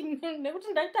pasingi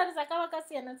nekuti ndaitarisa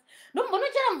kavakasiyana.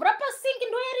 Ndombonochera mvura pasingi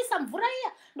ndoyerisa mvura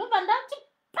iya. Ndobva ndati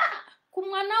pa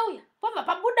kumwana uya pabva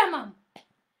pabuda mama.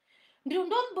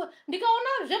 Ndikaona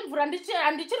zvemvura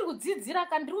handichiri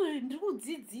kudzidzira ndiri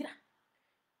kudzidzira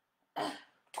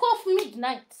 12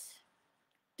 midnight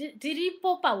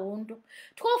ndiripo pahondo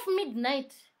 12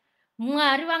 midnight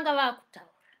Mwari vanga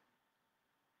vakutaura.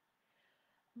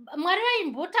 Mwari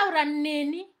vaimbotaura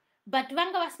neni but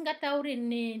vanga vasingataure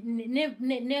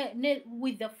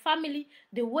with the family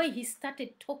the way he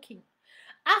started talking.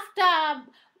 After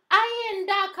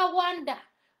aenda akawanda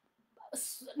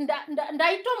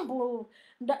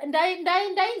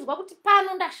ndainzwa kuti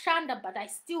pano ndashanda but I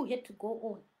still had to go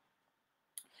on.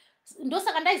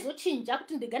 Ndosaka ndaizochinja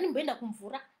kuti ndiganimboenda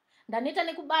kumvura ndaneta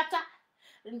nekubata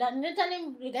ndaneta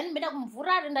neganimboenda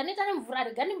kumvura ndaneta nemvura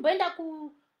reganimboenda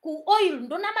ku oil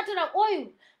ndonamatira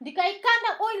oil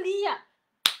ndikaikanda oil iya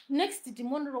next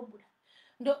demon robuda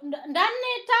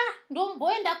ndaneta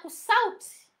ndomboenda ku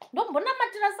south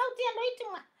ndombonamatira south ya ndoiti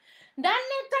mwa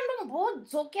ndaneta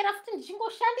ndombodzokera futi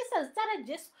ndichingoshandisa zita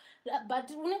raJesu but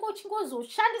unenge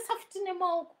uchingozoshandisa futi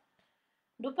nemaoko.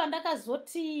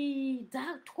 Ndopandakazoti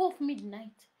 12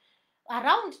 midnight,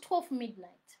 around 12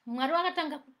 midnight Mwari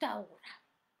vakatanga kutaura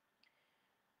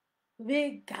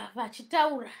vega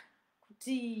vachitaura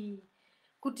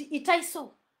kuti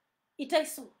itaiso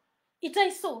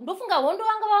ndofunga hondo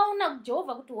vanga vaona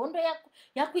Jehovha kuti hondo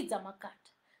yakwidza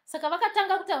makata, saka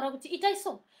vakatanga kutaura kuti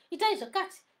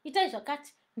itai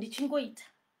zvakati ndichingoita.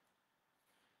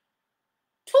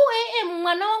 2 am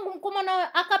mwana wangu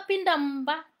mukomana akapinda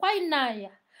mumba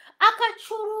kwainaya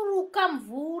akachururuka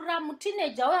mvura.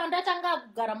 Mutineja uyo andatanga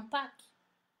kugara mupaki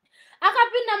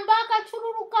akapinda mumba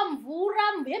akachururuka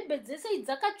mvura, mhembe dzese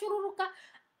dzakachururuka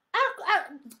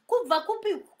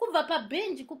kubva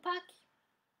pabenji kupaki.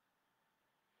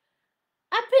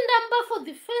 Apinda mumba for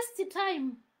the first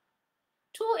time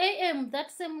 2 am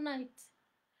that same night.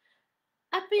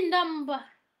 Apinda mumba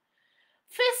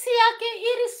face yake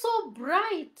iri so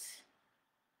bright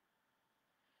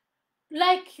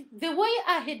like the way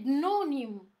I had known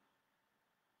him.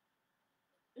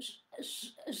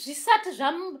 Zvisati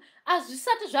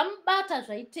zvamubata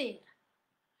zvaitera.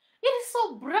 Iri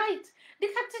so bright.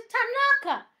 Ndikati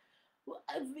Tanaka.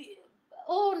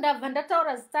 Oh, ndabva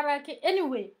ndataura zita rake.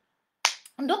 Anyway,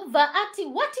 ndobva ati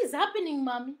what is happening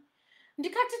mami?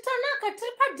 Ndikati Tanaka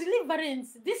tiri pa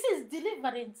deliverance. This is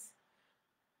deliverance.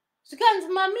 Zikanzi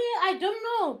mami, I don't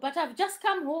know, but I've just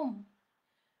come home.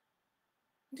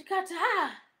 Ndikati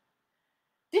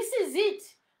this is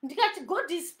it. Ndikati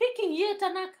God is speaking here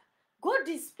Tanaka. God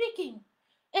is speaking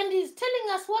and he's telling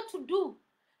us what to do.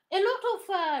 A lot of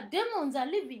demons are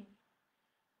living.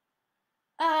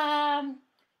 And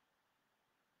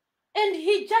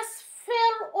he just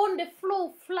fell on the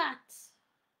floor flat,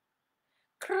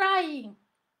 crying.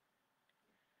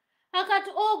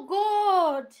 Akati, oh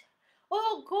God,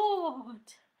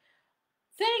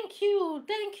 thank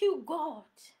you God.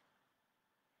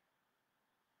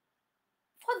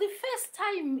 For the first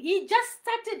time, he just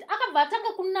started,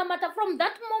 akavatanga kunamata. From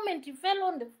that moment, he fell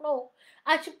on the floor.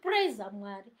 Achipraise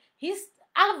Mwari.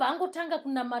 Avangotanga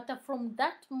kunamata from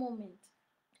that moment.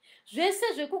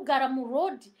 Zvese zvekugara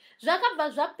murodi, zvakabva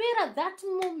zvapera that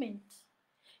moment.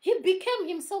 He became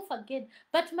himself again.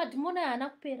 But madhimona haana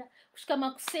kupera kusvika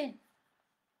makuseni.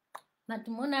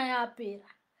 Madhimona yapera.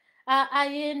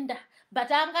 Aenda.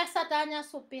 But angasati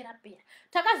anyasopera.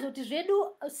 Takazoti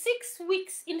zvedu 6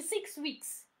 weeks, in 6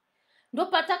 weeks. Ndo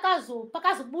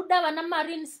pakazobuda vana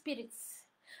marine spirits,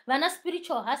 vana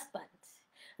spiritual husband,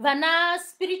 vana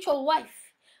spiritual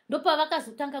wife. ndopa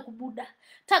vakazotanga kubuda.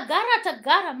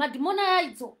 Tagara madhimoni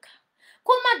aidzoka.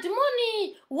 Ko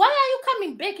madhimoni, why are you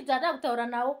coming back? Tada kutaura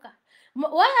naoka.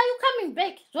 Why are you coming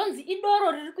back? Zvonzi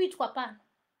idoro riri kuitwa pano.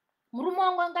 Murume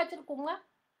wangu anga achiri kumwa,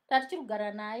 tatichiri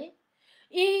kugara naye.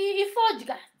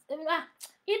 Ifodya.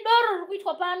 Idoro riri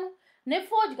kuitwa pano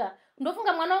nefodya.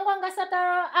 Ndofunga mwana wangu anga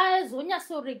sata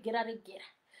azonyasoregera.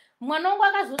 Mwana wangu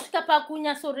akazosvika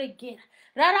pakunyasoregera.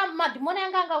 Rara madhimoni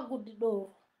anga kuti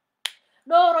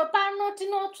doro pano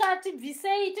tinotsva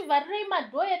tibvisei tivharirei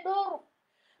madho edoro.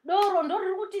 Doro ndo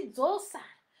riri kutidzosa.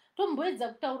 Tomboedza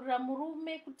kutaurira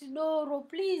murume kuti doro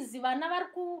please vana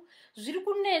zviri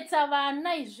kunetsa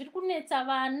vana izvi zviri kunetsa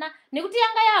vana nekuti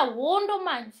yanga yahondo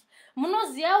manje.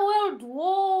 Munoziya World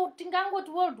War,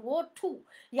 tingangoti World War 2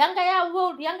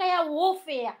 yanga ya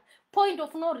warfare, point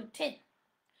of no return.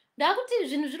 Ndakuti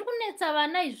zvinhu zviri kunetsa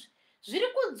vana izvi zviri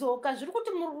kudzoka, zviri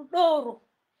kuti mudoro.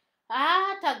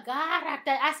 Tagara,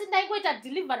 asi ndaingoita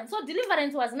deliverance. So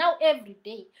deliverance was now every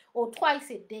day or twice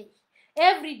a day.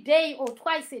 Every day or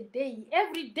twice a day.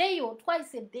 Every day or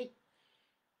twice a day.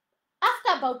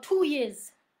 After about 2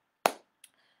 years,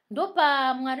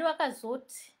 ndopa Mwari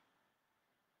vakazoti,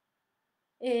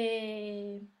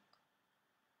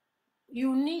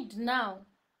 you need now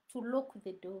to lock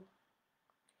the door.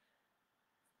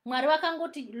 Mwari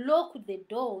vakangoti lock the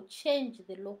door, change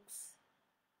the locks.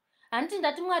 Handiti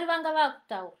ndati Mwari vanga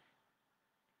vakutaura.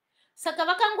 Saka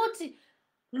vakangoti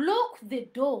lock the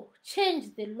door, change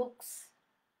the locks.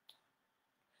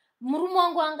 Murume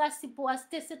wangu anga sipo, asi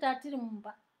tese tatiri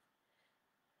mumba.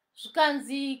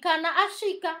 Zvikanzi kana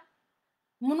asvika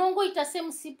munongoita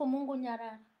semusipo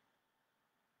mungonyarara.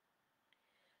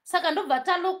 Saka ndobva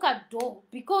taloka door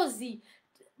because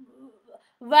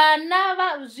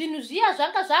vana zvinhu zviya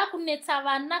zvanga zvakunetsa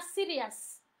vana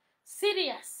serious.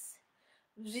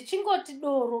 Zvichingoti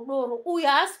doro uyu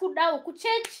haasi kudawo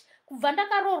kuchechi. Kubva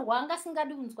ndakarorwa anga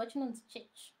singadi kunzwa chinonzi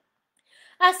chechi.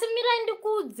 Asi mirai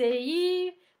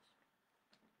ndikuudzei,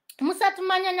 musati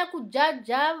manyanya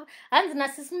kujaja, hanzi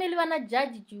naSIS MELLY vana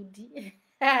jaji Judy.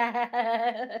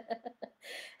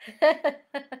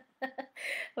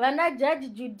 Vana jaji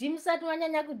Judy musati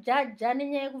manyanya kujaja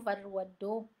nenyaya yekuvharirwa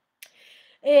door.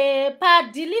 Pa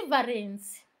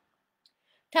deliverance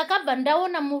takabva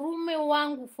ndaona murume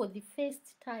wangu for the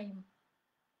first time.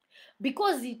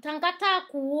 Because tanga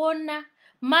takuona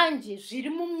manje zviri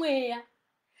mumweya.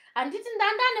 Handiti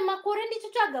ndandane makore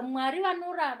ndichitsvaga Mwari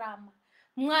vanorarama,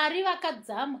 Mwari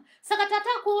vakadzama. Saka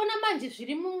tatakuona manje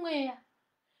zviri mumweya.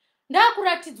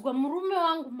 Ndakuratidzwa murume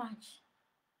wangu manje.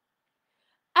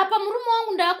 Apa murume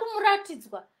wangu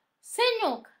ndakumuratidzwa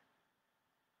senyoka.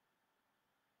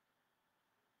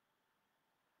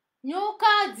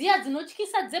 Nyoka dziya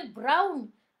dzinotyisa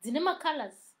dzebrown dzine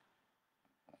macolors.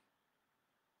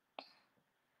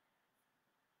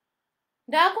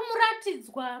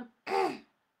 Ndakumuratidzwa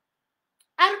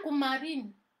ari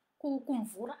kumarini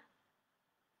kumvura.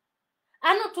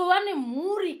 Anotova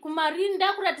nemhuri kumarini,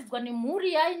 ndakuratidzwa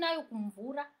nemhuri yainayo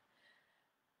kumvura.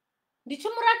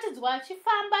 Ndichimuratidzwa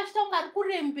achifamba achitonga ari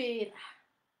kurembera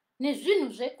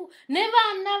nezvinhu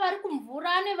nevana vari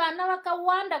kumvura. Ane vana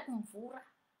vakawanda kumvura.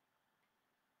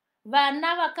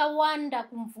 Vana vakawanda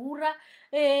kumvura.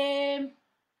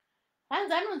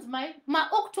 Hanzi anonzi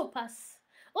ma-octopus.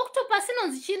 Octopus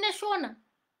inonzi chine shona.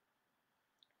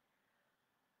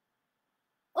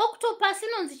 Octopus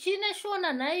inonzi chine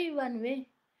shona nhai vanhu ve.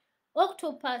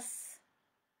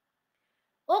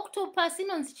 Octopus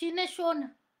inonzi chine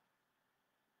shona.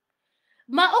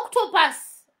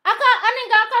 Ma-octopus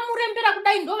anenge akamurembera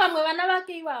kudai, ndo vamwe vana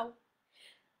vake ivavo.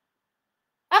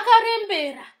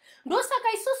 Akarembera.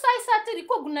 Ndosaka isusu aisati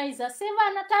recognize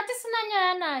sevana tatisina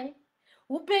nyaya naye.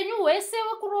 Upenyu hwese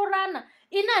wekurorana.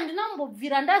 Ina handina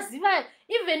kumbobvira ndaziva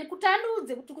even kuti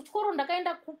andiudze kuti kuchikoro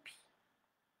ndakaenda kupi.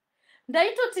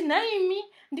 Ndaitoti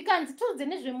naimi ndikanzi tiudze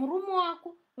nezvemurume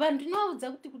wako, vanhu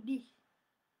ndinovaudza kuti kudii.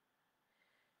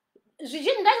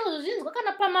 Zvizhinji ndazozvinzwa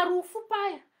kana pamarufu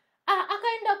paya.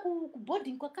 Akaenda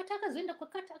kuboarding kwakati, akazoenda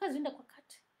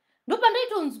kwakati. Ndopa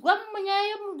ndaitonzwa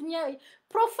munyaya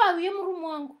profile yemurume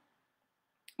wangu.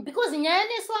 Because nyaya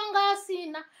nesu anga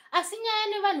asina, asi nyaya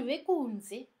nevanhu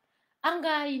vekunze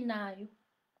anga ainayo.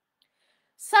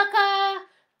 Saka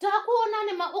takuona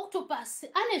nema-octopus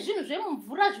ane zvinhu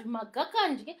zvemumvura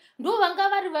zvimagakanje, ndo vanga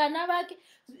vari vana vake.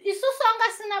 Isusu anga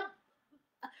asina.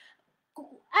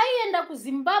 Aienda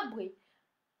kuZimbabwe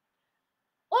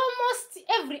almost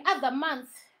every other month,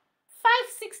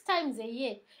 5-6 times a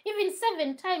year, even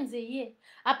 7 times a year.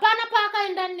 Hapana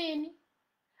paakaenda neni.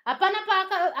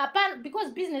 Hapana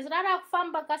because business rara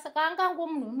kufamba kasaka anga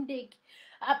munhu wemudeki.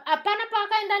 Hapana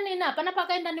paakaenda neni, hapana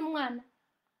paakaenda nemwana.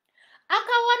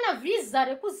 akawana visa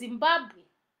rekuZimbabwe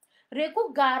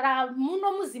rekugara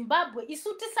muno muZimbabwe.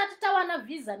 Isu tisati tawana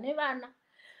visa nevana,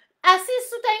 asi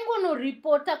isu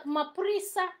taingonoripota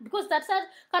kumapurisa, because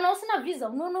kana usina visa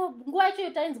nguva yacho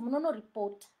tainzi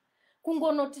munonoripota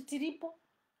kungonoti tiripo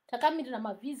takamirira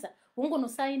mavisa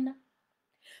wongonosaina.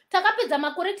 Takapedza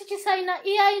makore tichisaina,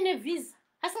 iye aine visa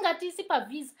asingatiisi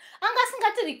pavisa, anga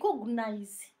asingati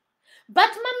recognize.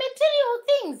 But material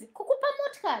things, kukupa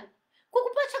motikari,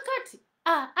 kukupa chakati,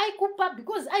 aikupa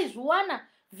because aizviwana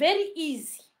very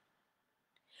easy.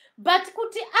 But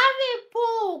kuti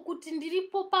avepo, kuti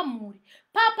ndiripo pamhuri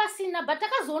papasina. But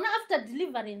takazoona after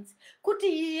deliverance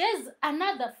kuti he has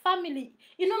another family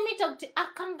inomita kuti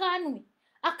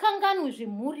akanganwe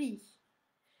zvemhuri.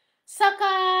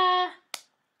 Saka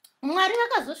Mwari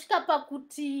vakazosvika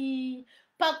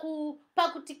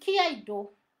pakuti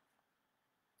kiyaido,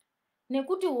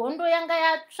 nekuti hondo yanga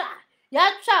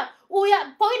yatsva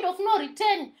uya point of no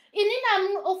return.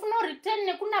 Inini of no return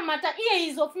nekunamata, iye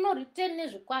is of no return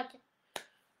nezvekwake.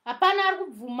 Hapana ari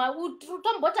kubvuma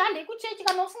utomboti handei kuchechi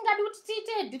kana usingadi kuti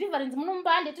tiite deliverance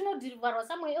munomba hande tinodeliverwa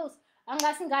somewhere else. Anga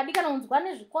asingadi kana unzwa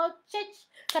nezvikwa church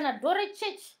kana dore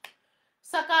church.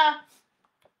 Saka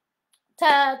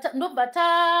ndobva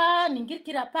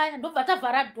taningirikira paya, ndobva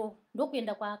tavhara dho,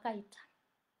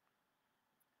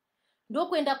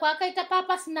 ndokuenda kwaakaita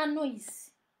papasina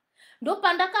noise.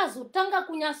 Ndopandakazotanga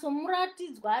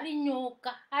kunyasomuratidzwa ari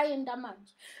nyoka aenda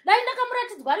manje. Dai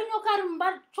ndakamuratidzwa ari nyoka ari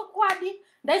mumba chokwadi,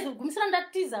 ndaizogumisira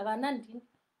ndatiza vana ndini.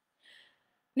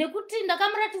 Nekuti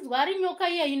ndakamuratidzwa ari nyoka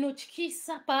iya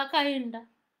inotyisa paakaenda.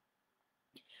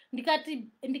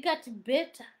 Ndikati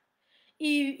beta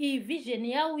i vision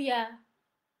yauya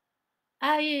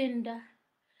aenda,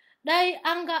 dai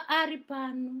anga ari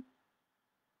pano.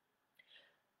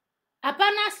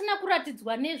 Hapana asina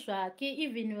kuratidzwa nezvake,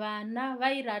 even vana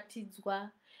vairatidzwa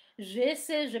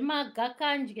zvese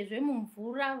zvemagakanje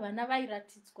zvemumvura, vana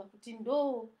vairatidzwa kuti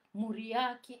ndo mhuri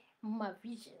yake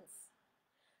mumavisions.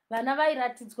 Vana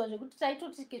vairatidzwa zvekuti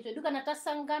taitotike zvedu kana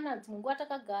tasangana dzimwe nguva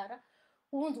takagara,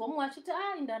 unzwa mumwe achiti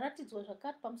ndaratidzwa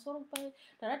zvakati pamusoro paye,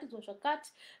 ndaratidzwa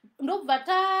zvakati. Ndobva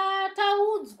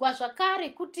taudzwa zvakare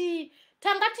kuti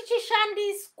tanga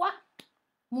tichishandiswa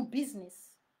mubusiness.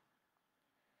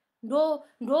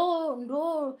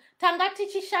 Tanga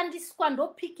tichishandiswa, ndo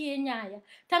piki yenyaya.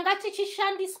 Tanga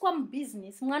tichishandiswa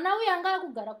mubusiness. Mwana uyu anga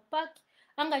kugara kupaki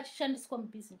anga achishandiswa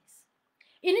mubusiness.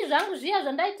 Ini zvangu zviya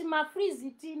zvandaiti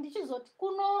mafriziti ndichizoti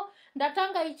kuno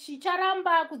ndatanga ichi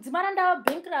charamba kudzimara ndava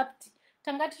bankrupt,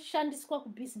 tanga tichishandiswa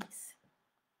kubusiness.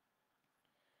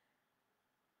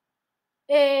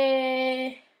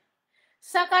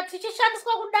 Saka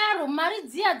tichishandiswa kudaro, mari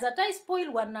dziya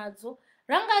dzataispoilwa nadzo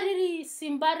ranga riri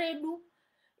simba redu.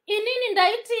 Inini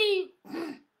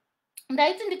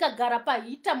ndaiti ndikagara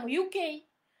pahita mu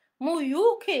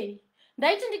UK,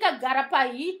 ndaiti ndikagara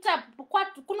pahita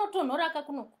kunotonhora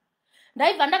kakunoko,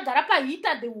 ndaibva ndagara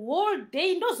pahita the whole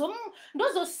day,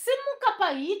 ndozosimuka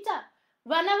pahita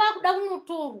vana vakuda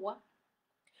kunotorwa,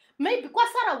 maybe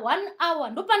kwasara 1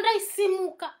 hour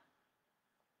ndopandaisimuka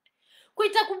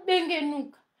kuita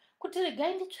kubengenuka kuti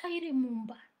regai nditsvaire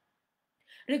mumba,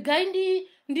 regai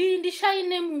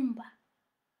ndishaine mumba.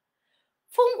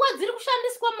 Pfungwa dziri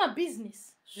kushandiswa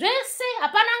mumabusiness zvese,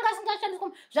 hapana anga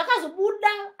asingashandiswa.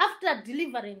 Zvakazobuda after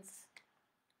deliverance,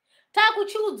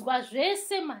 takuchiudzwa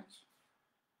zvese manje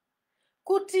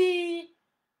kuti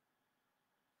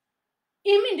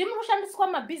imi ndimi kushandiswa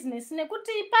mumabusiness,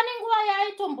 nekuti pane nguva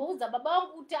yaaitomboudza baba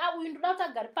vangu kuti uyu ndoda kuti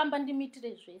agare pamba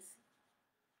ndimitire zvese.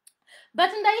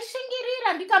 But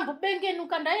ndaishingirira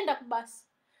ndikambobengenuka ndaenda kubasa,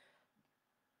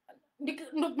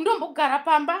 ndombogara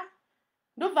pamba,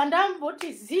 ndobva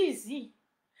ndamboti zizi.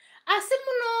 Asi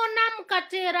munoona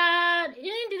mukatera,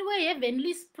 ini ndiri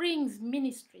weHeavenly Springs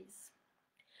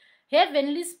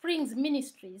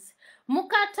Ministries,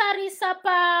 mukatarisa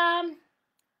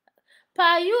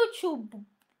pa YouTube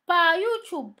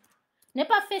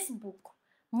nepa Facebook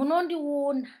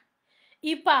munondiona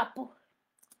ipapo.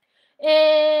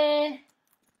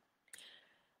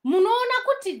 Munoona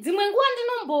kuti dzimwe nguva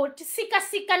ndinomboti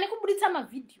sika nekubuditsa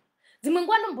mavideo, dzimwe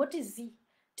nguva ndomboti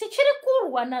tichiri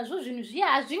kurwa nazvo zvinhu zviya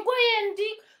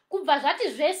hazvingoendi kubva zvati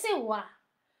zvese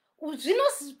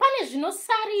pane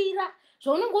zvinosarira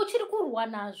zvaunenge uchiri kurwa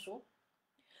nazvo.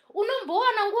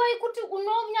 Unombowana nguva yekuti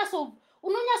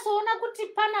unonyatsoona kuti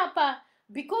panapa,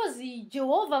 because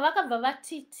Jehovha vakabva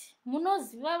vatiti,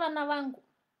 munoziva vana vangu,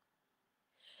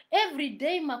 every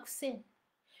day Makusen,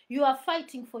 you are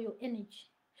fighting for your energy.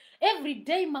 Every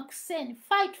day Makusen,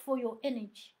 fight for your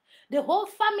energy. The whole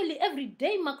family, every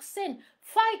day Makusen,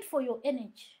 fight for your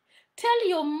energy. Tell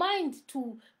your mind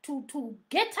to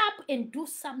get up and do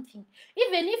something.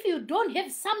 Even if you don't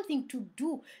have something to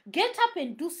do, get up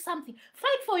and do something.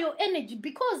 Fight for your energy,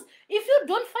 because if you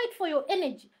don't fight for your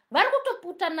energy,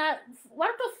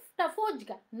 varikutofuta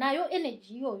fodya nayo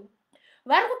energy iyoyo,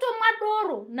 varikutomwa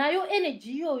doro nayo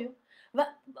energy iyoyo,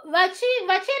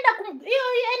 vachienda iyo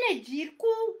energy iri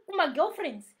kuma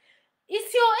girlfriends.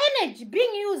 It's your energy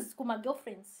being used kuma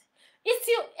girlfriends. It's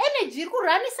your energy iri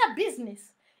kuranisa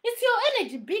business. It's your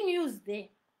energy being used there.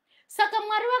 Saka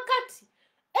Mwari wakati,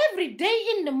 every day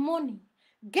in the morning,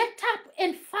 get up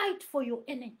and fight for your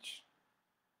energy.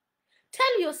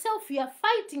 Tell yourself you are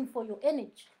fighting for your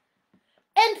energy.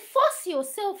 And force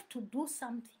yourself to do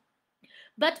something.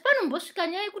 But panombosvika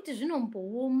nyaya yekuti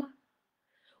zvinombooma.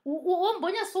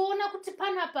 Wombonya soona kuti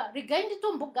panapa, regai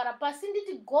nditombogara pasi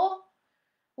nditi go.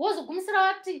 Wozogumisira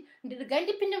wati, regai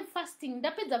ndipinde fasting,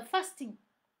 ndapedza fasting.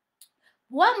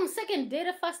 One second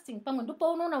day fasting, pamwe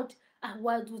ndipo unoona kuti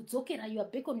wadzokera, you are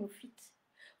back on your feet.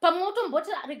 Pamwe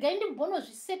utomboti regai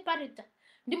ndimbonozviseparata,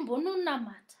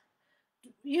 ndimbononamata.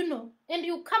 You know, and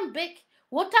you come back,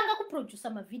 wotanga kuproduce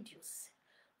ma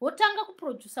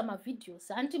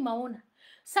videos, anti maona.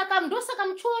 Saka ndosaka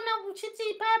mchiona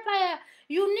mchiti paya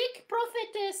unique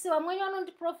prophetess, wamwenye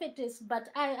wanondi prophetess, but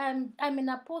I'm an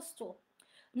apostle.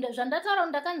 Zvandataura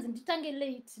ndakanzi nditange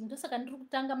late, ndosaka ndiri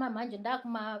kutanga mamanje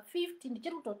ndakuma 50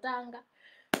 ndichiri kutotanga.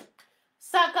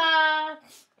 Saka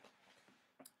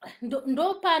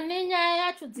ndo pane nyaya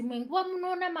yacho. Dzimwe nguva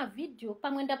munoona mavideo,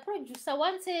 pamwe ndaproducer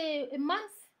once a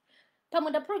month, pamwe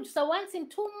ndaproducer once in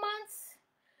 2 months.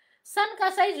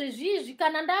 Sanika saizvozvizvi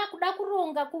kana ndakuda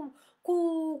kuronga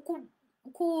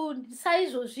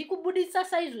saizvozvi, kubudisa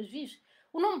saizvozvizvi,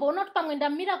 unomboona kuti pamwe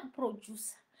ndamira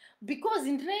kuproducer,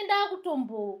 because ndinoenda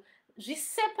kutombo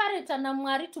zviseparata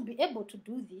naMwari to be able to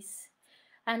do this.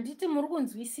 Handiti muri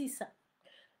kunzwisisa.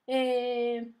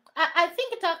 I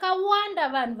think takawanda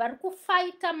vanhu vari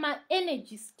kufighta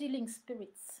ma-energy stealing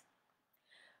spirits.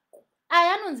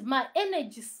 Ayanonzi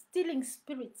ma-energy stealing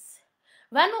spirits.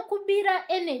 Vanokubira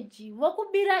energy,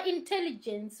 vokubira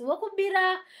intelligence,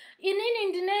 vokubira. Inini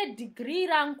ndine degree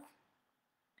rangu,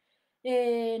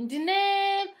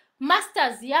 ndine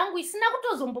masters yangu isina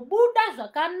kutozombobuda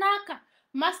zvakanaka.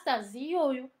 Masters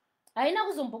iyoyo haina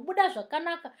kuzombobuda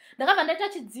zvakanaka. Ndakabva ndaita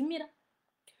chidzimira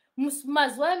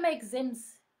mazuva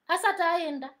ema-exams asati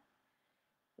aenda.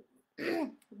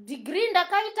 Degree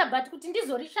ndakaita, but kuti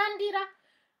ndizorishandira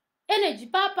energy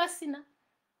pasina.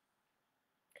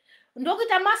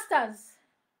 Ndokuita masters,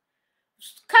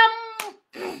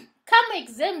 come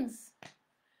exams,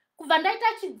 kubva ndaita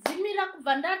chidzimira,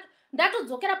 kubva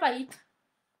ndatodzokera paita.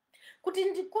 Kuti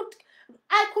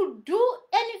I could do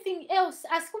anything else,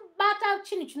 asi kubata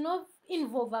chinhu chino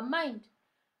involve a mind.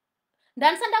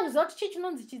 Ndanisanda kuziva kuti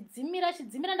chinonzi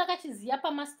chidzimira ndakachiziva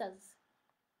pamasters.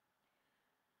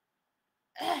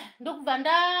 Ndokubva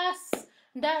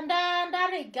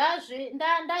ndaregazve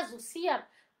ndazosiya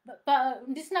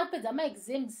ndisina kupedza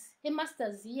ma-exams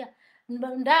e-masters iya.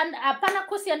 Hapana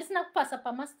kosi yandisina kupasa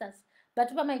pamasters,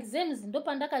 but pama-exams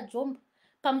ndopandakajomba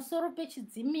pamusoro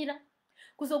pechidzimira.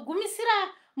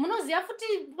 Kuzogumisira munoziva futi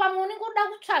pamwe unenge uda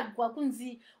kutsvagwa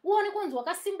kunzi uone kunzi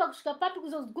wakasimba kusvika papi,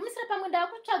 kuzogumisira pamwe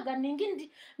ndakutsvaga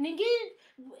ningi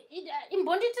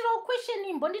imbonditirawo question,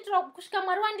 imbonditirawo kusvika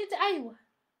Mwari wanditi aiwa,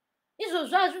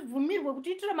 izvozvo hazvibvumirwe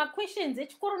kuti itire ma-questions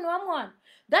echikoro nevamwe vanhu.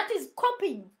 That is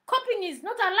copying. Copying is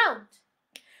not allowed.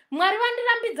 Mwari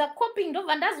vandirambidza copying,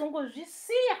 ndobva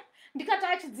ndazongozvisiya. Ndikati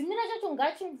achidzimira chacho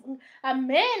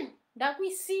amen,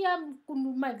 ndakuisiya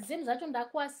ma-exams acho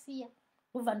ndakuasiya.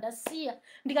 Ndobva ndasiya.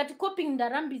 Ndikati copying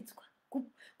ndarambidzwa.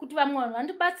 Kuti vamwe vanhu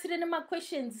vandibatsire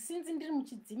nema-questions since ndiri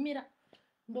muchidzimira.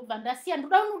 Ndobva ndasiya.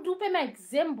 Ndoda undipe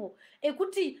ma-example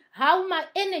ekuti how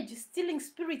ma-energy stealing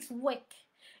spirits work.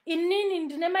 Inini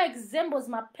ndine ma-examples,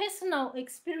 ma-personal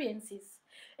experiences.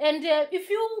 And if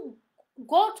you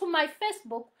go to my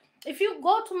Facebook, if you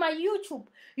go to my YouTube,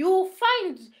 you will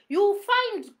find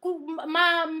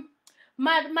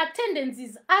my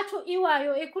tendencies acho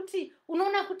iwayo ekuti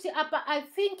unaona kuti apa, I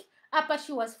think apa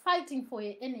she was fighting for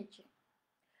her energy.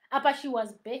 Apa she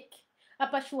was back.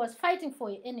 Apa she was fighting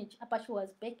for her energy. Apa she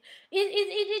was back.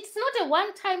 It's not a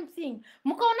one-time thing.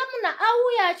 Mukaona muna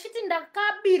auya achiti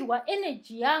ndakabirwa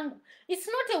energy yangu. It's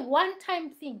not a one-time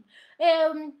thing.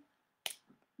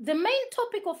 The main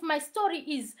topic of my story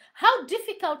is how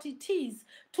difficult it is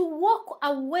to walk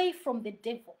away from the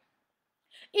devil.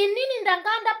 Inini ndanga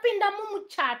ndapinda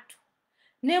mumuchato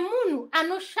nemunhu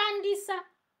anoshandisa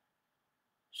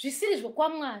zvisiri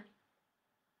zvekwaMwari.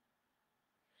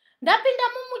 Ndapinda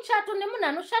mumuchato nemunhu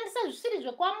anoshandisa zvisiri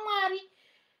zvekwaMwari.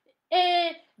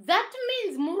 That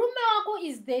means murume wako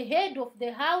is the head of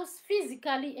the house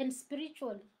physically and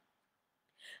spiritually.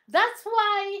 That's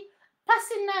why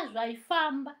pasina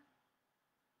zvaifamba.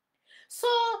 So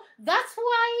that's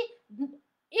why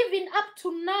even up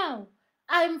to now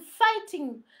I'm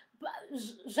fighting.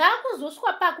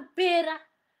 Zvakuzosvika pakupera,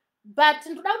 but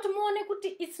ndoda kuti muone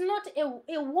kuti it's not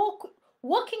a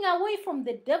walking away from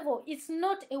the devil. It's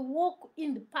not a walk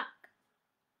in the park.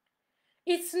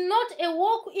 It's not a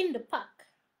walk in the park.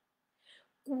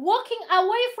 Walking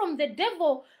away from the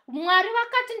devil, Mwari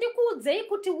vakati ndikuudzei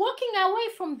kuti walking away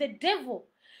from the devil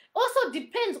also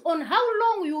depends on how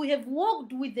long you have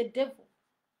walked with the devil.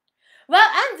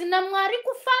 Vanzi naMwari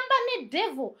kufamba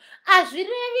nedevil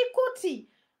azvirevi kuti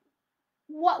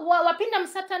wapinda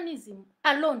musatanism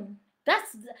alone.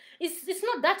 It's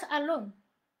not that alone.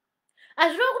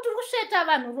 Azvirevi kuti kusveta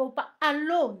vanhu ropa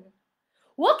alone.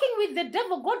 Walking with the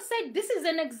devil, God said this is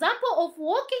an example of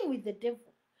walking with the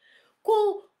devil.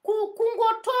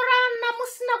 Kungotorana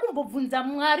musina kumbobvunza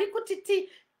Mwari kuti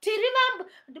tiri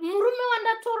murume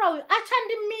wandatora uyu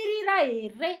achandimirira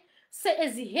here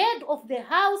as head of the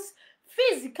house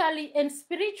physically and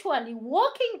spiritually,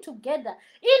 walking together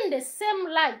in the same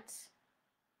light.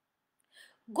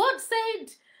 God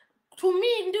said to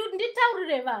me,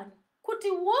 nditaurire vanhu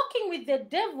kuti walking with the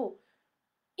devil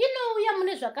inouya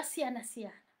mune zvakasiyana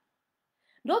siyana.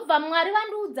 Ndobva Mwari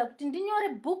vandiudza kuti ndinyore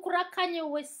bhuku raKanye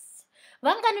West.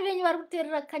 Vangani venyu vari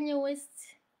kuteerera Kanye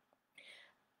West?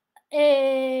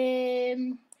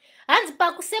 Hanzi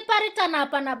pakuseparetana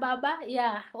apa nababa.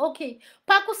 Yeah, okay.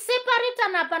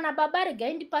 Pakuseparetana apa nababa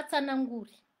regai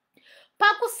ndipatsananguri.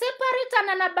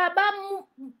 Pakuseparetana nababa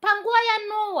panguva ya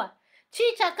Noah,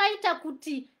 chii chakaita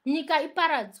kuti nyika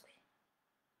iparadzwe?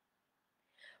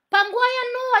 Panguva ya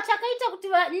Noah chakaita kuti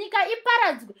nyika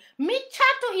iparadzwe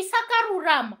michato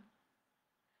isakarurama.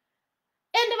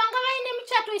 Ende vanga vaine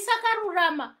michato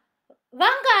isakarurama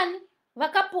vangani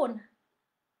vakapona?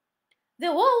 The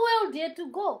whole world had to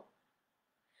go.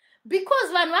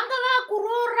 Because vanhu vanga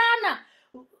vakurorana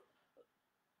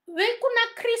vekuna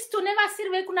Kristo nevasiri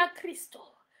vekuna Kristo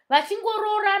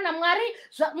vachingororana. Mwari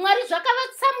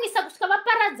zvakavatsamwisa kusvika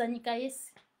vaparadza nyika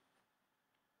yese.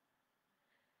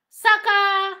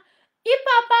 Saka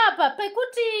ipapapa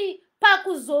pekuti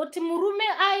pakuzoti murume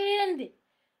aende,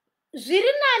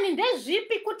 zviri nani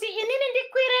ndezvipi kuti inini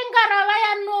ndikwire ngarava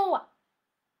ya Noah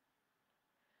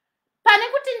pane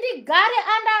kuti ndigare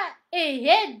under a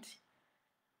head?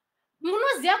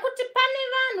 Munoziva kuti pane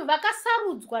vanhu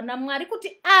vakasarudzwa naMwari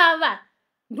kuti ava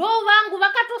ndo vangu,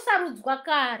 vakatosarudzwa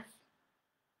kare.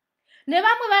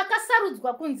 Nevamwe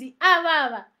vakasarudzwa kunzi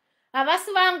avava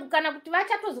havasi vangu kana kuti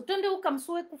vachatozotondeuka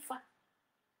musi wekufa.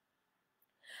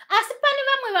 Asi pane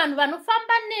vamwe vanhu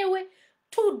vanofamba newe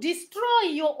to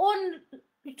destroy your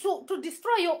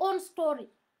own story.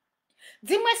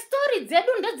 Dzimwe story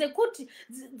dzedu ndedzekuti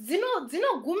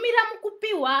dzinogumira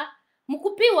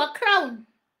mukupiwa crown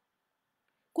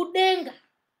kudenga.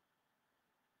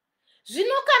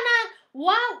 Zvino kana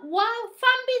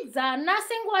wafambidzana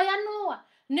senguva ya Noah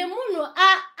nemunhu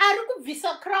ari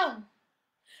kubvisa crown,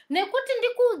 nekuti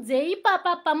ndikuudzei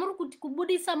papa pamuri kuti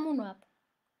kubudisa munhu apa.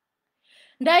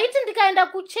 Ndaiti ndikaenda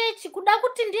kuchechi, kuda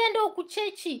kuti ndiendewo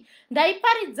kuchechi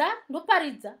ndaiparidza,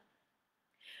 ndoparidza.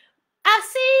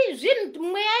 Asi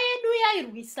mweya yedu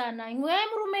yairwisana, mweya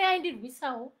yemurume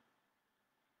yaindirwisawo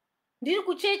ndiri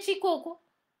kuchechi ikoko.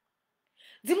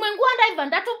 Dzimwe nguva ndaibva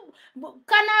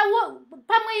kana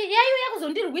pamwe yaiuya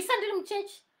kuzondirwisa ndiri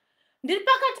muchechi, ndiri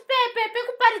pakati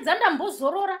pekuparidza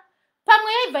ndambozorora,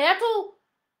 pamwe yaibva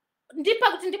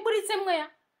ndipa kuti ndiburitse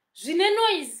mweya zvine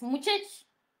noise muchechi.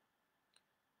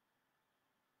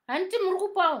 Handiti muri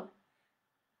kupaona?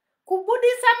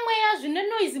 Kubudisa mweya zvine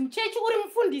noise muchechi uri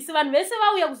mufundisi, vanhu vese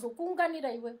vauya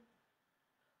kuzokuunganira iwe.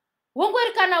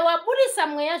 Wongori kana wabudisa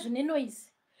mweya zvine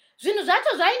noise, zvinhu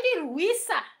zvacho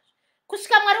zvaindirwisa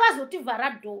kusvika Mwari vazotivhara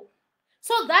door,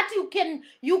 so that you can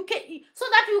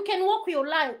walk your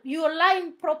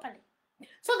line properly,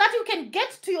 so that you can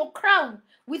get to your crown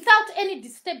without any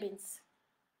disturbance.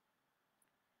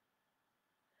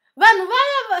 Vanhu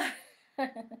vaya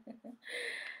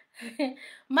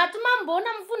mati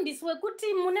mambona mufundisi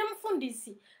wekuti mune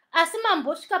mufundisi asi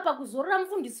mambosvika pakuzorora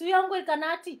mufundisi uya ngori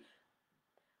kana ati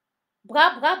bwa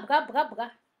bwa bwa bwa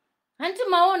bwa. Handiti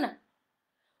maona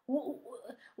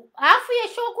hafu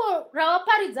yeshoko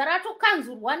rawaparidza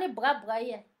ratokanzurwa nebwa bwa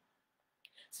iya.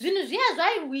 Zvinhu zviya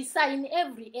zvairwisa in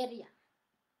every area.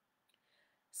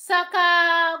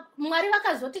 Saka Mwari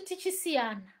vakazoti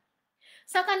tichisiyana.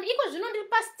 Saka iko zvino ndiri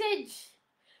pastage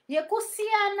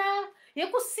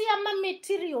yekusiya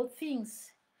material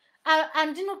things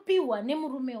andinopiwa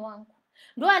nemurume wangu.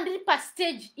 ndo andiri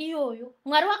pastage iyoyo.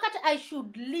 Mwari wakati I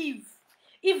should live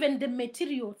even the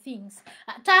material things.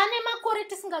 Tane makore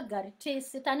tisingagari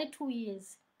tese, tane 2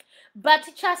 years.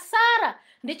 But chasara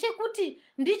ndechekuti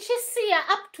ndichisiya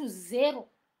up to 0.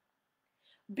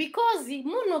 Because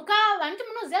munhu handiti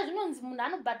munoziva zvinonzi munhu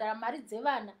anobhadhara mari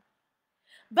dzevana.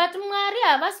 But Mwari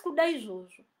havasi kuda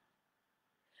izvozvo.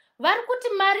 Vari kuti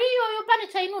mari iyoyo pane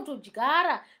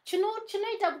chainotodyara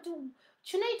chinoita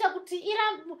kuti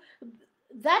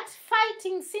that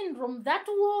fighting syndrome, that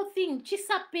war thing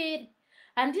chisaperi.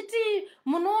 Handiti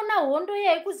munoona hondo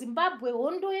yekuZimbabwe,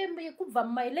 hondo yekubva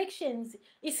mumaelections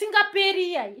isingaperi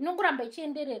iyai, inongoramba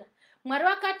ichienderera. Mwari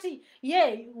vakati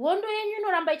hondo yenyu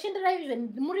inoramba ichienderera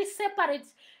even muri separate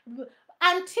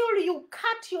until you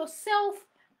cut yourself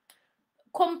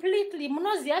completely.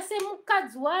 Munoziva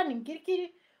semukadzi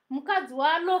wanhingirikiri, mukadzi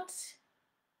waLot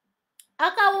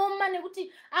akaoma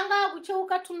nekuti anga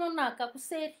akucheuka tunonaka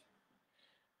kuseri.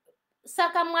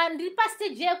 Saka ndiri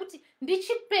pastage yekuti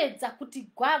ndichipedza kuti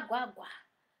gwagwagwa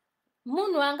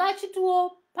munhu anga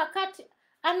achitiwo pakati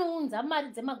anounza mari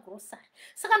dzemagrosari.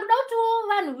 Saka ndoda kutiwo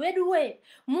vanhu vedu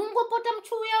mungopota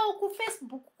muchiuyawo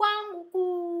kuFacebook kwangu,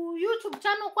 kuYouTube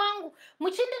channel kwangu,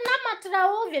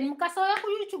 muchindinamatirawo even mukasauya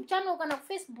kuYouTube channel kana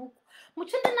kuFacebook,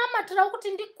 muchindinamatirawo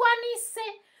kuti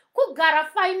ndikwanise kugara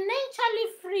financially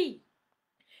free.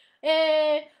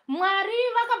 Mwari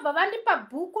vakabva vandipa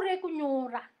bhuku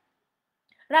rekunyora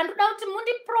randoda kuti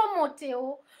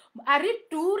mundipromotewo.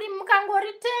 Haridhuri,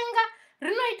 mukangoritenga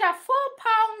rinoita £4,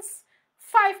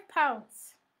 £5.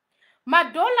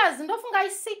 Madollars ndofunga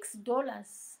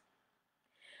 $6.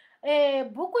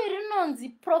 Bhuku iri rinonzi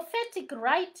Prophetic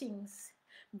Writings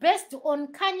based on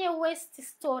Kanye West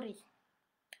story.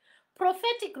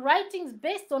 Prophetic Writings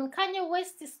based on Kanye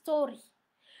West story.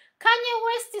 Kanye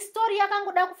West story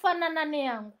yakangoda kufanana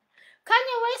neyangu.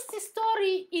 Kanye West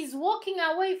story is walking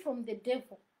away from the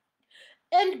devil.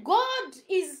 And God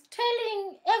is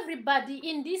telling everybody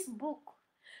in this book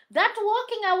that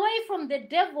walking away from the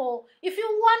devil, if you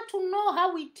want to know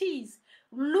how it is,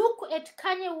 look at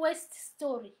Kanye West's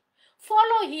story.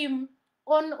 Follow him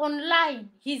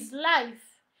online, his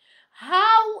life.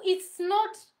 How it's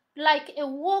not like a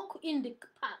walk in the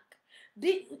park.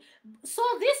 So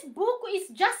this book is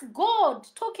just God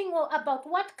talking about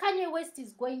what Kanye West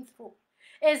is going through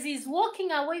as he's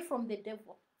walking away from the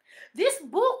devil. This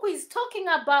book is talking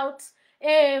about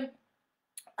how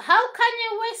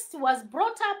Kanye West was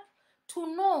brought up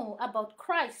to know about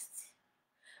Christ.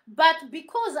 But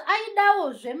because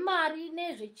aidawo zvemari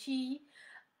nezvechi,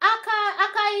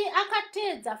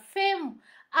 akatedza fame,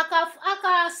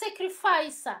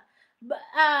 sacrifice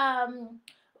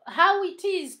how it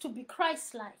is to be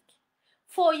Christ-like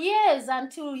for years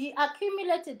until he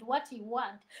accumulated what he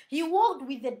wanted. He walked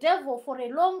with the devil for a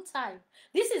long time.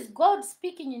 This is God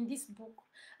speaking in this book.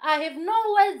 I have no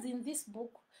words in this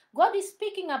book. God is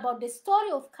speaking about the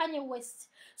story of Kanye West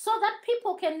so that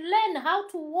people can learn how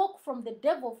to walk from the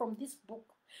devil from this book.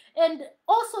 And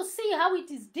also see how it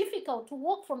is difficult to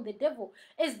walk from the devil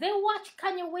as they watch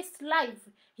Kanye West live,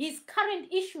 his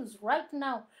current issues right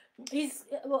now,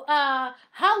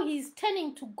 how he's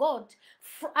turning to God,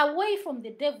 away from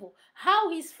the devil, how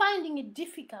he's finding it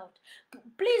difficult.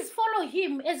 Please follow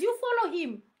him. As you follow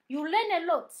him, you learn a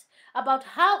lot about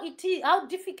how it is, how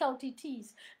difficult it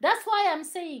is. That's why I'm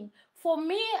saying, for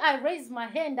me, I raise my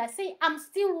hand. I say I'm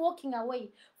still walking away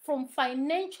from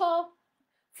financial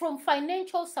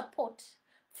support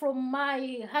from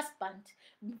my husband,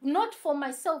 not for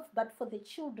myself but for the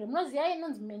children.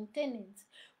 Maintenance,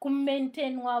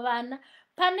 kumaintainwa vana.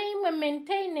 Pane imwe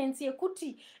maintenance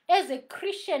yekuti as a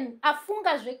Christian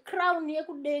afunga zve crown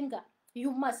yekudenga,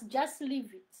 you must just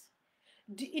leave it.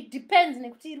 It depends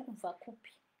nekuti iri kubva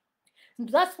kupi.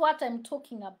 That's what I'm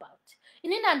talking about.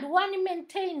 Inini handiwani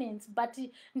maintenance, but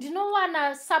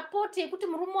ndinowana support yekuti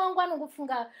murume wangu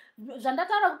anongofunga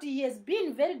zvandataura kuti he has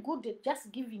been very good at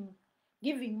just giving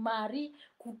mari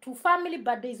to family,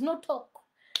 but there is no talk.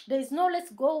 There is no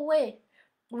let's go away.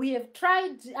 I've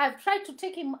tried to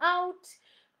take him out.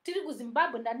 Tiri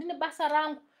kuZimbabwe ndandine basa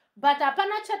rangu, but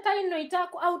hapana chatainoita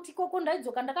out ikoko.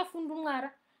 Ndaidzoka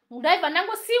ndakafundumwara, ndaibva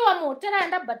ndangosiiwa muhotera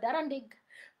yandabhadhara ndega.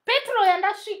 Petro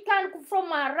yandasvika from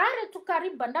Harare to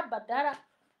Kariba ndabhadhara.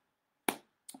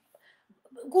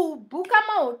 Kubhuka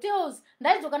mahotels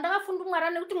ndaidzoka ndakafundumwara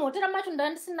nekuti muhotera macho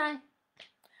ndandisinaye.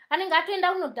 Anenge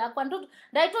atoenda kunodhakwa,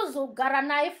 ndaitozogara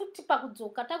naye futi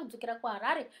pakudzoka takudzokera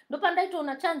kuHarare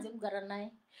ndopandaitoona chance yekugara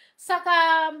naye.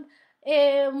 Saka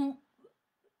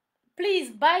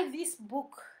please buy this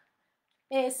book.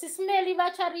 SIS MELLY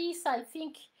vachariisa, I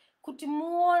think, kuti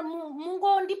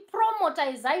mungondi promote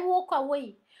as I walk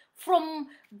away from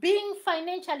being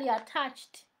financially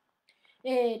attached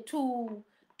to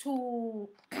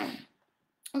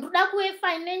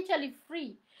financially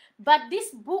free. But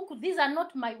this book, these are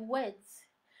not my words.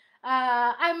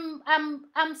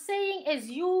 I'm saying, as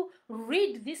you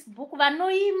read this book,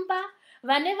 vanoimba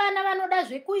vane vana vanoda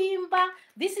zvekuimba,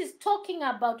 this is talking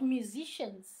about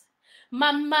musicians,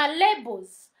 ma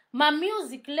labels, ma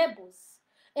music labels,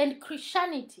 and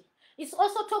Christianity. It's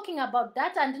also talking about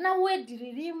that. And now where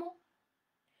dirimo,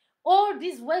 all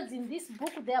these words in this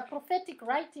book, they are prophetic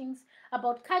writings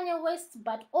about Kanye West,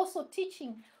 but also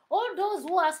teaching all those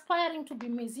who are aspiring to be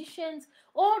musicians,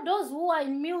 all those who are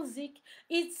in music.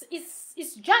 It's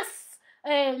just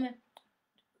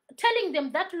telling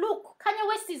them that, look, Kanye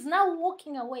West is now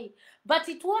walking away, but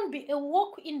it won't be a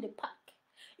walk in the park.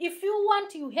 If you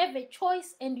want, you have a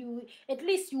choice, and you at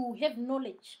least you have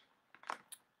knowledge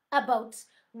about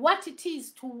what it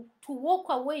is to walk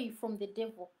away from the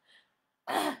devil.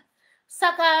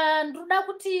 Saka ndoda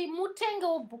kuti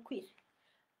mutenge book iri.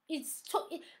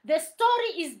 The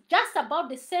story is just about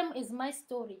the same as my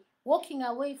story, walking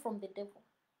away from the devil,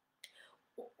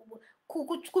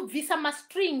 kubvisa ma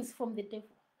strings from the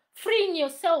devil, freeing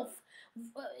yourself,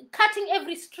 cutting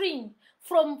every string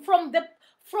from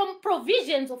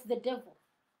provisions of the devil.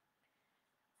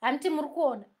 Anti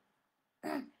murkuona.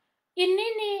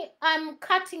 Inini, I'm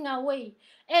cutting away,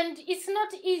 and it's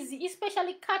not easy,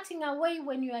 especially cutting away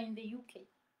when you are in the UK.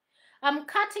 I'm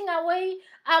cutting away.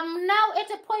 I'm now at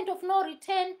a point of no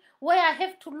return where I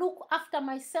have to look after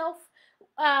myself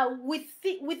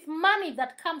with money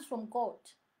that comes from God.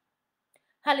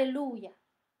 Hallelujah.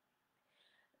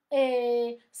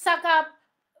 Saka,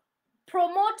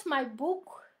 promote my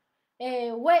book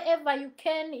wherever you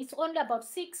can. It's only about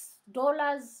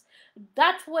 $6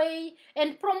 that way,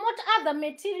 and promote other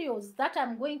materials that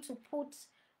I'm going to put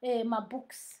my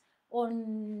books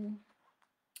on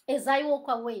as I walk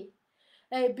away.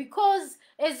 Because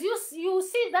as you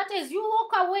see that as you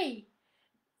walk away,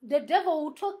 the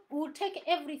devil will take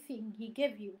everything he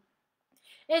gave you.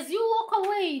 As you walk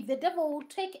away, the devil will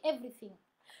take everything.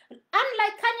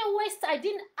 Unlike Kanye West, I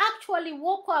didn't actually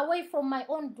walk away from my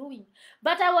own doing,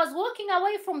 but I was walking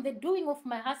away from the doing of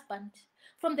my husband,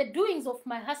 from the doings of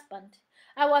my husband.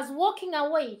 I was walking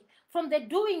away from the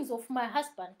doings of my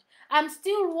husband. I'm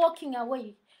still walking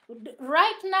away.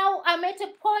 Right now, I'm at a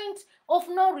point of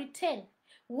no return,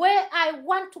 where I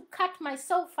want to cut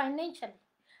myself financially.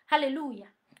 Hallelujah.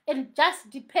 And just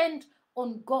depend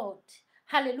on God.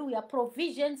 Hallelujah.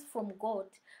 Provisions from God.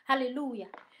 Hallelujah.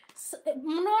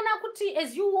 Mnona kuti,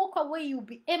 as you walk away, you'll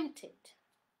be emptied.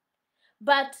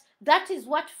 But that is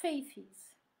what faith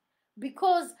is.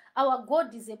 Because our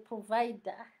God is a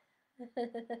provider.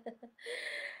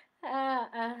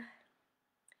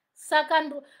 Saka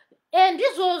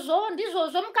ndizvozvo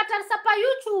mukatarisa pa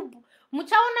YouTube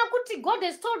muchaona kuti God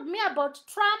has told me about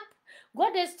Trump.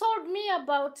 God has told me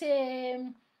about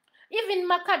even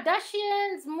my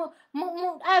Kardashians.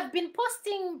 I've been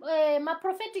posting my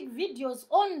prophetic videos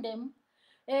on them.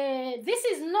 This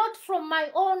is not from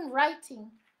my own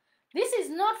writing. This is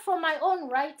not from my own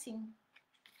writing.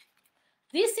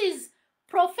 This is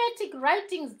prophetic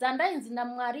writings dzandainzi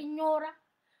naMwari nyora.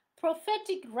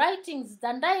 Prophetic writings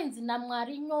dzandainzi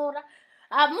naMwari nyora.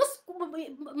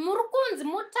 Murukunzi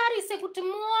mutarise kuti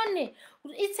muone.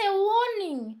 It's a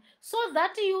warning so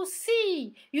that you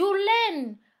see, you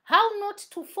learn how not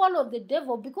to follow the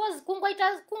devil, because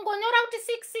kungonyora kuti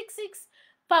 666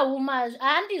 pahuma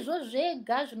handizvo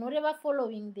zvega zvinoreva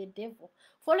following the devil.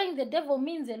 Following the devil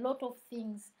means a lot of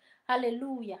things.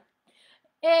 Hallelujah.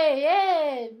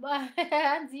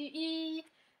 Hanzi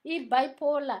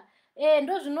bipolar.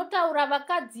 Ndo zvinotaura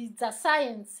vakadzidza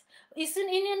science.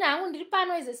 Inini hangu ndiri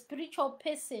pano as a spiritual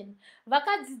person.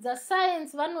 Vakadzidza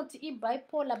science vanoti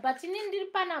bipolar, but inini ndiri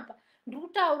panapa ndiri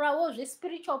kutaurawo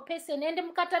spiritual person. Ende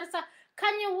mukatarisa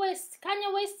Kanye West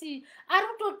ari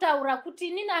kutotaura kuti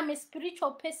inini I'm a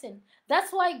spiritual person.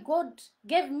 That's why God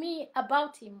gave me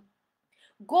about him.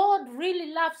 God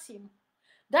really loves him.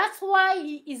 That's why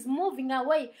he is moving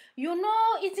away. You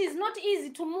know, it is not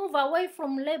easy to move away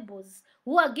from labels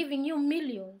who are giving you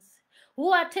millions,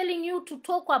 who are telling you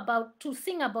to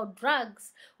sing about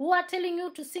drugs, who are telling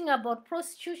you to sing about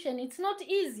prostitution. It's not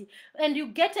easy. And you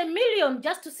get $1 million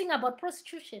just to sing about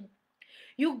prostitution.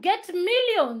 You get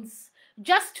millions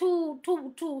just to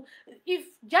go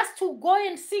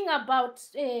and sing about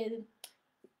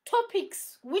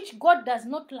topics which God does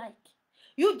not like.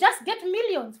 You just get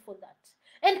millions for that.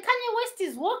 And Kanye West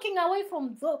is walking away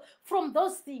from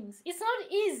those things. It's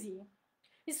not easy.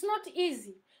 It's not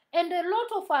easy. And a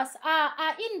lot of us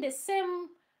are in the same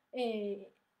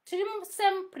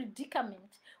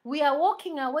predicament. We are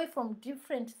walking away from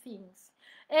different things.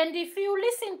 And if you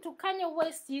listen to Kanye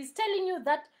West, he's telling you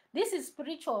that this is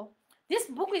spiritual. This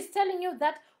book is telling you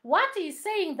that what he's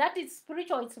saying that is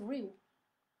spiritual, it's real.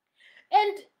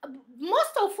 And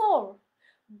most of all,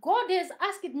 God has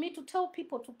asked me to tell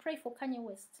people to pray for Kanye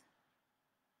West.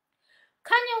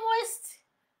 Kanye West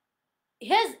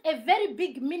has a very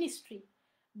big ministry,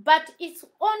 but it's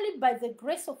only by the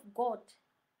grace of God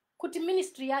kuti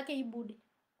ministry yake ibude.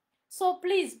 So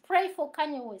please pray for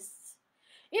Kanye West.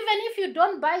 Even if you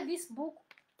don't buy this book,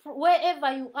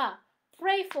 wherever you are,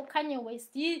 pray for Kanye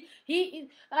West.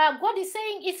 God is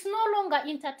saying it's no longer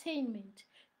entertainment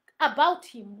about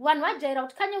him. One wajaira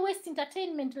out Kanye West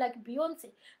entertainment like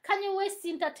Beyonce, Kanye West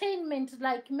entertainment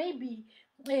like maybe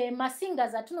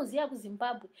masingers atinoziya ku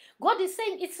Zimbabwe. God is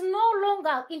saying it's no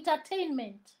longer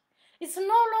entertainment. It's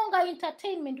no longer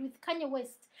entertainment with Kanye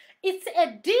West. It's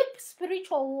a deep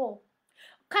spiritual war.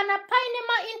 Kana paine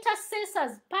ma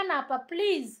intercessors panapa,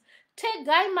 please take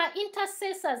my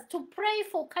intercessors to pray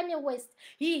for Kanye West.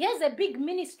 He has a big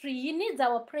ministry. He needs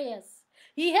our prayers.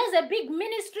 He has a big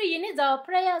ministry. He needs our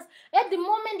prayers. At the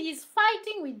moment, he's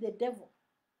fighting with the devil.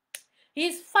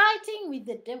 He's fighting with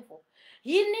the devil.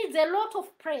 He needs a lot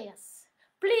of prayers.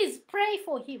 Please pray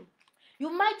for him. You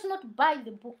might not buy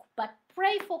the book, but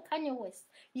pray for Kanye West.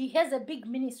 He has a big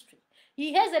ministry.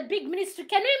 He has a big ministry.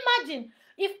 Can you imagine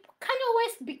if Kanye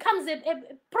West becomes a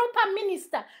proper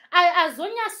minister?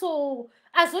 Azonya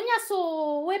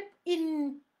so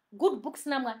in good books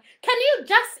namwa. Can you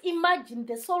just imagine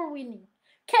the soul winning?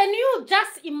 Can you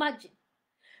just imagine?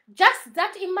 Just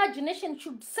that imagination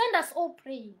should send us all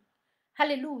praying.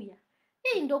 Hallelujah.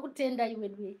 Ndokutenda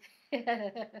iwe.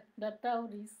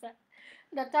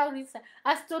 Ndataurisa.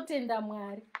 Asitotenda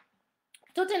Mwari.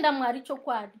 Totenda Mwari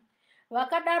chokwadi.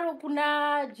 Vakadaro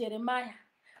kuna Jeremiah.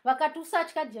 Vakati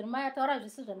usatya Jeremiah taura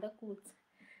zvese zvandakuudza.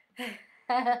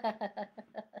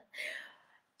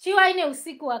 Chiwaine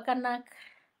usiku wakanaka.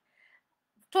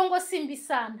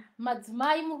 Tongosimbisana.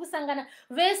 Madzimai mukusangana.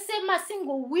 Vese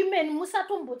masingle women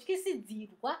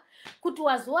musatombotyisidzirwa. Kuti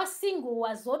wazova single,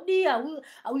 wazodia.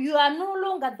 You are no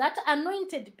longer that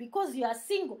anointed because you are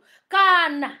single.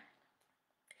 Kana.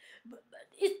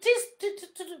 It is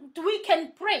we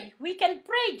can pray. We can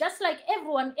pray just like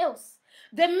everyone else.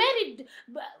 The married,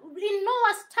 in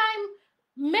Noah's time,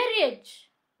 marriage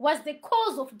was the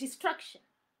cause of destruction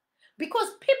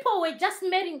because people were just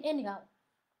marrying anyhow.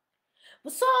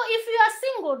 So if you are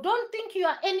single, don't think you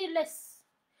are any less.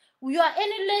 You are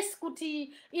any less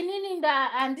kuti ininda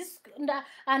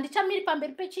and chamiri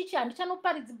pamberi pechichi and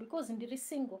chanoparidzi because ndiri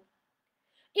single.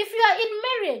 If you are in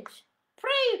marriage,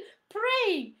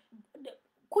 pray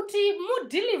kuti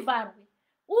mudeliverwe.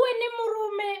 Uwe ni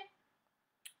murume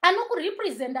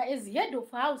anokurepresenta as head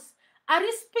of house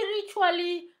are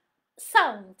spiritually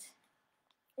sound.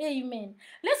 Amen.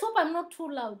 Let's hope I'm not too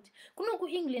loud. Kuno ku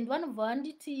England vanobva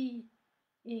vanditi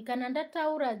kana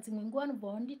ndataura dzimwe nguva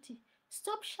vanobva vanditi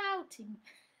stop shouting.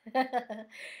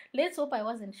 Let's hope I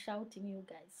wasn't shouting, you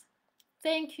guys.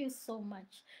 Thank you so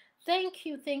much. Thank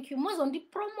you. Mozondi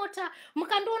promoter.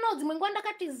 Mukandoona dzimwe nguva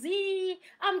ndakati zii.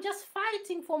 I'm just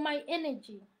fighting for my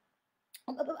energy.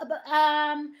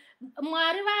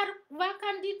 Mwari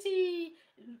vakanditi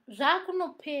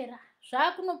zvakunopera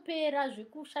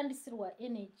zvekushandisirwa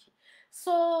energy.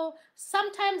 So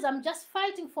sometimes I'm just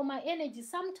fighting for my energy.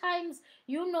 Sometimes,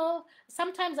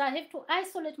 sometimes I have to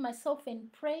isolate myself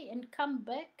and pray and come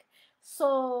back.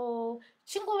 So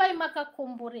chingovai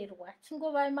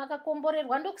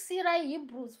makakomborerwa ndokusiyirai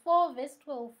Hebrews 4 verse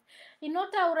 12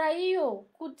 inotaura iyo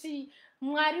kuti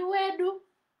Mwari wedu,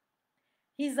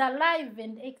 he's alive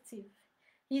and active.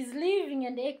 He's living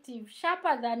and active,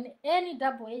 sharper than any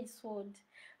double-edged sword.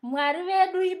 Mwari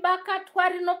vedu ibakatwa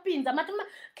rinopinza.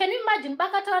 Can you imagine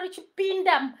bakatwa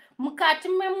richipinda mukati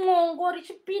memwongo,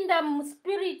 richipinda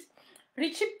muspirit,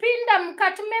 richipinda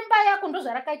mukati memba yako, ndo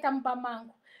zvarakaita mumba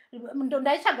mangu. Ndo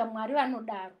ndaichaga Mwari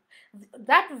vanodaro.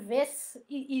 That verse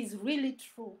is really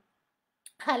true.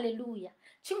 Hallelujah.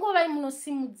 Chingovai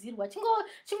munosimudzirwa.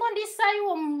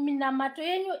 Chingondisaiwo minamato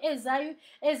yenyu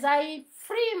as I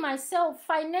free myself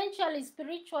financially,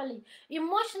 spiritually,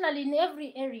 emotionally, in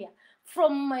every area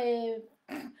from my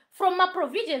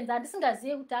provisions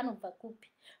andisingazive kuti anobva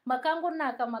kupi.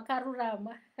 Makangonaka,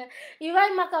 makarurama.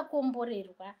 Ivai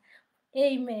makakomborerwa.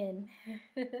 Amen.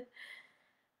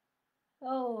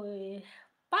 Oh,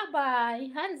 bye-bye.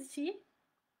 Hanzichi.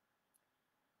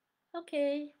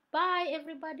 Okay. Bye,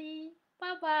 everybody.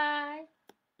 Bye-bye.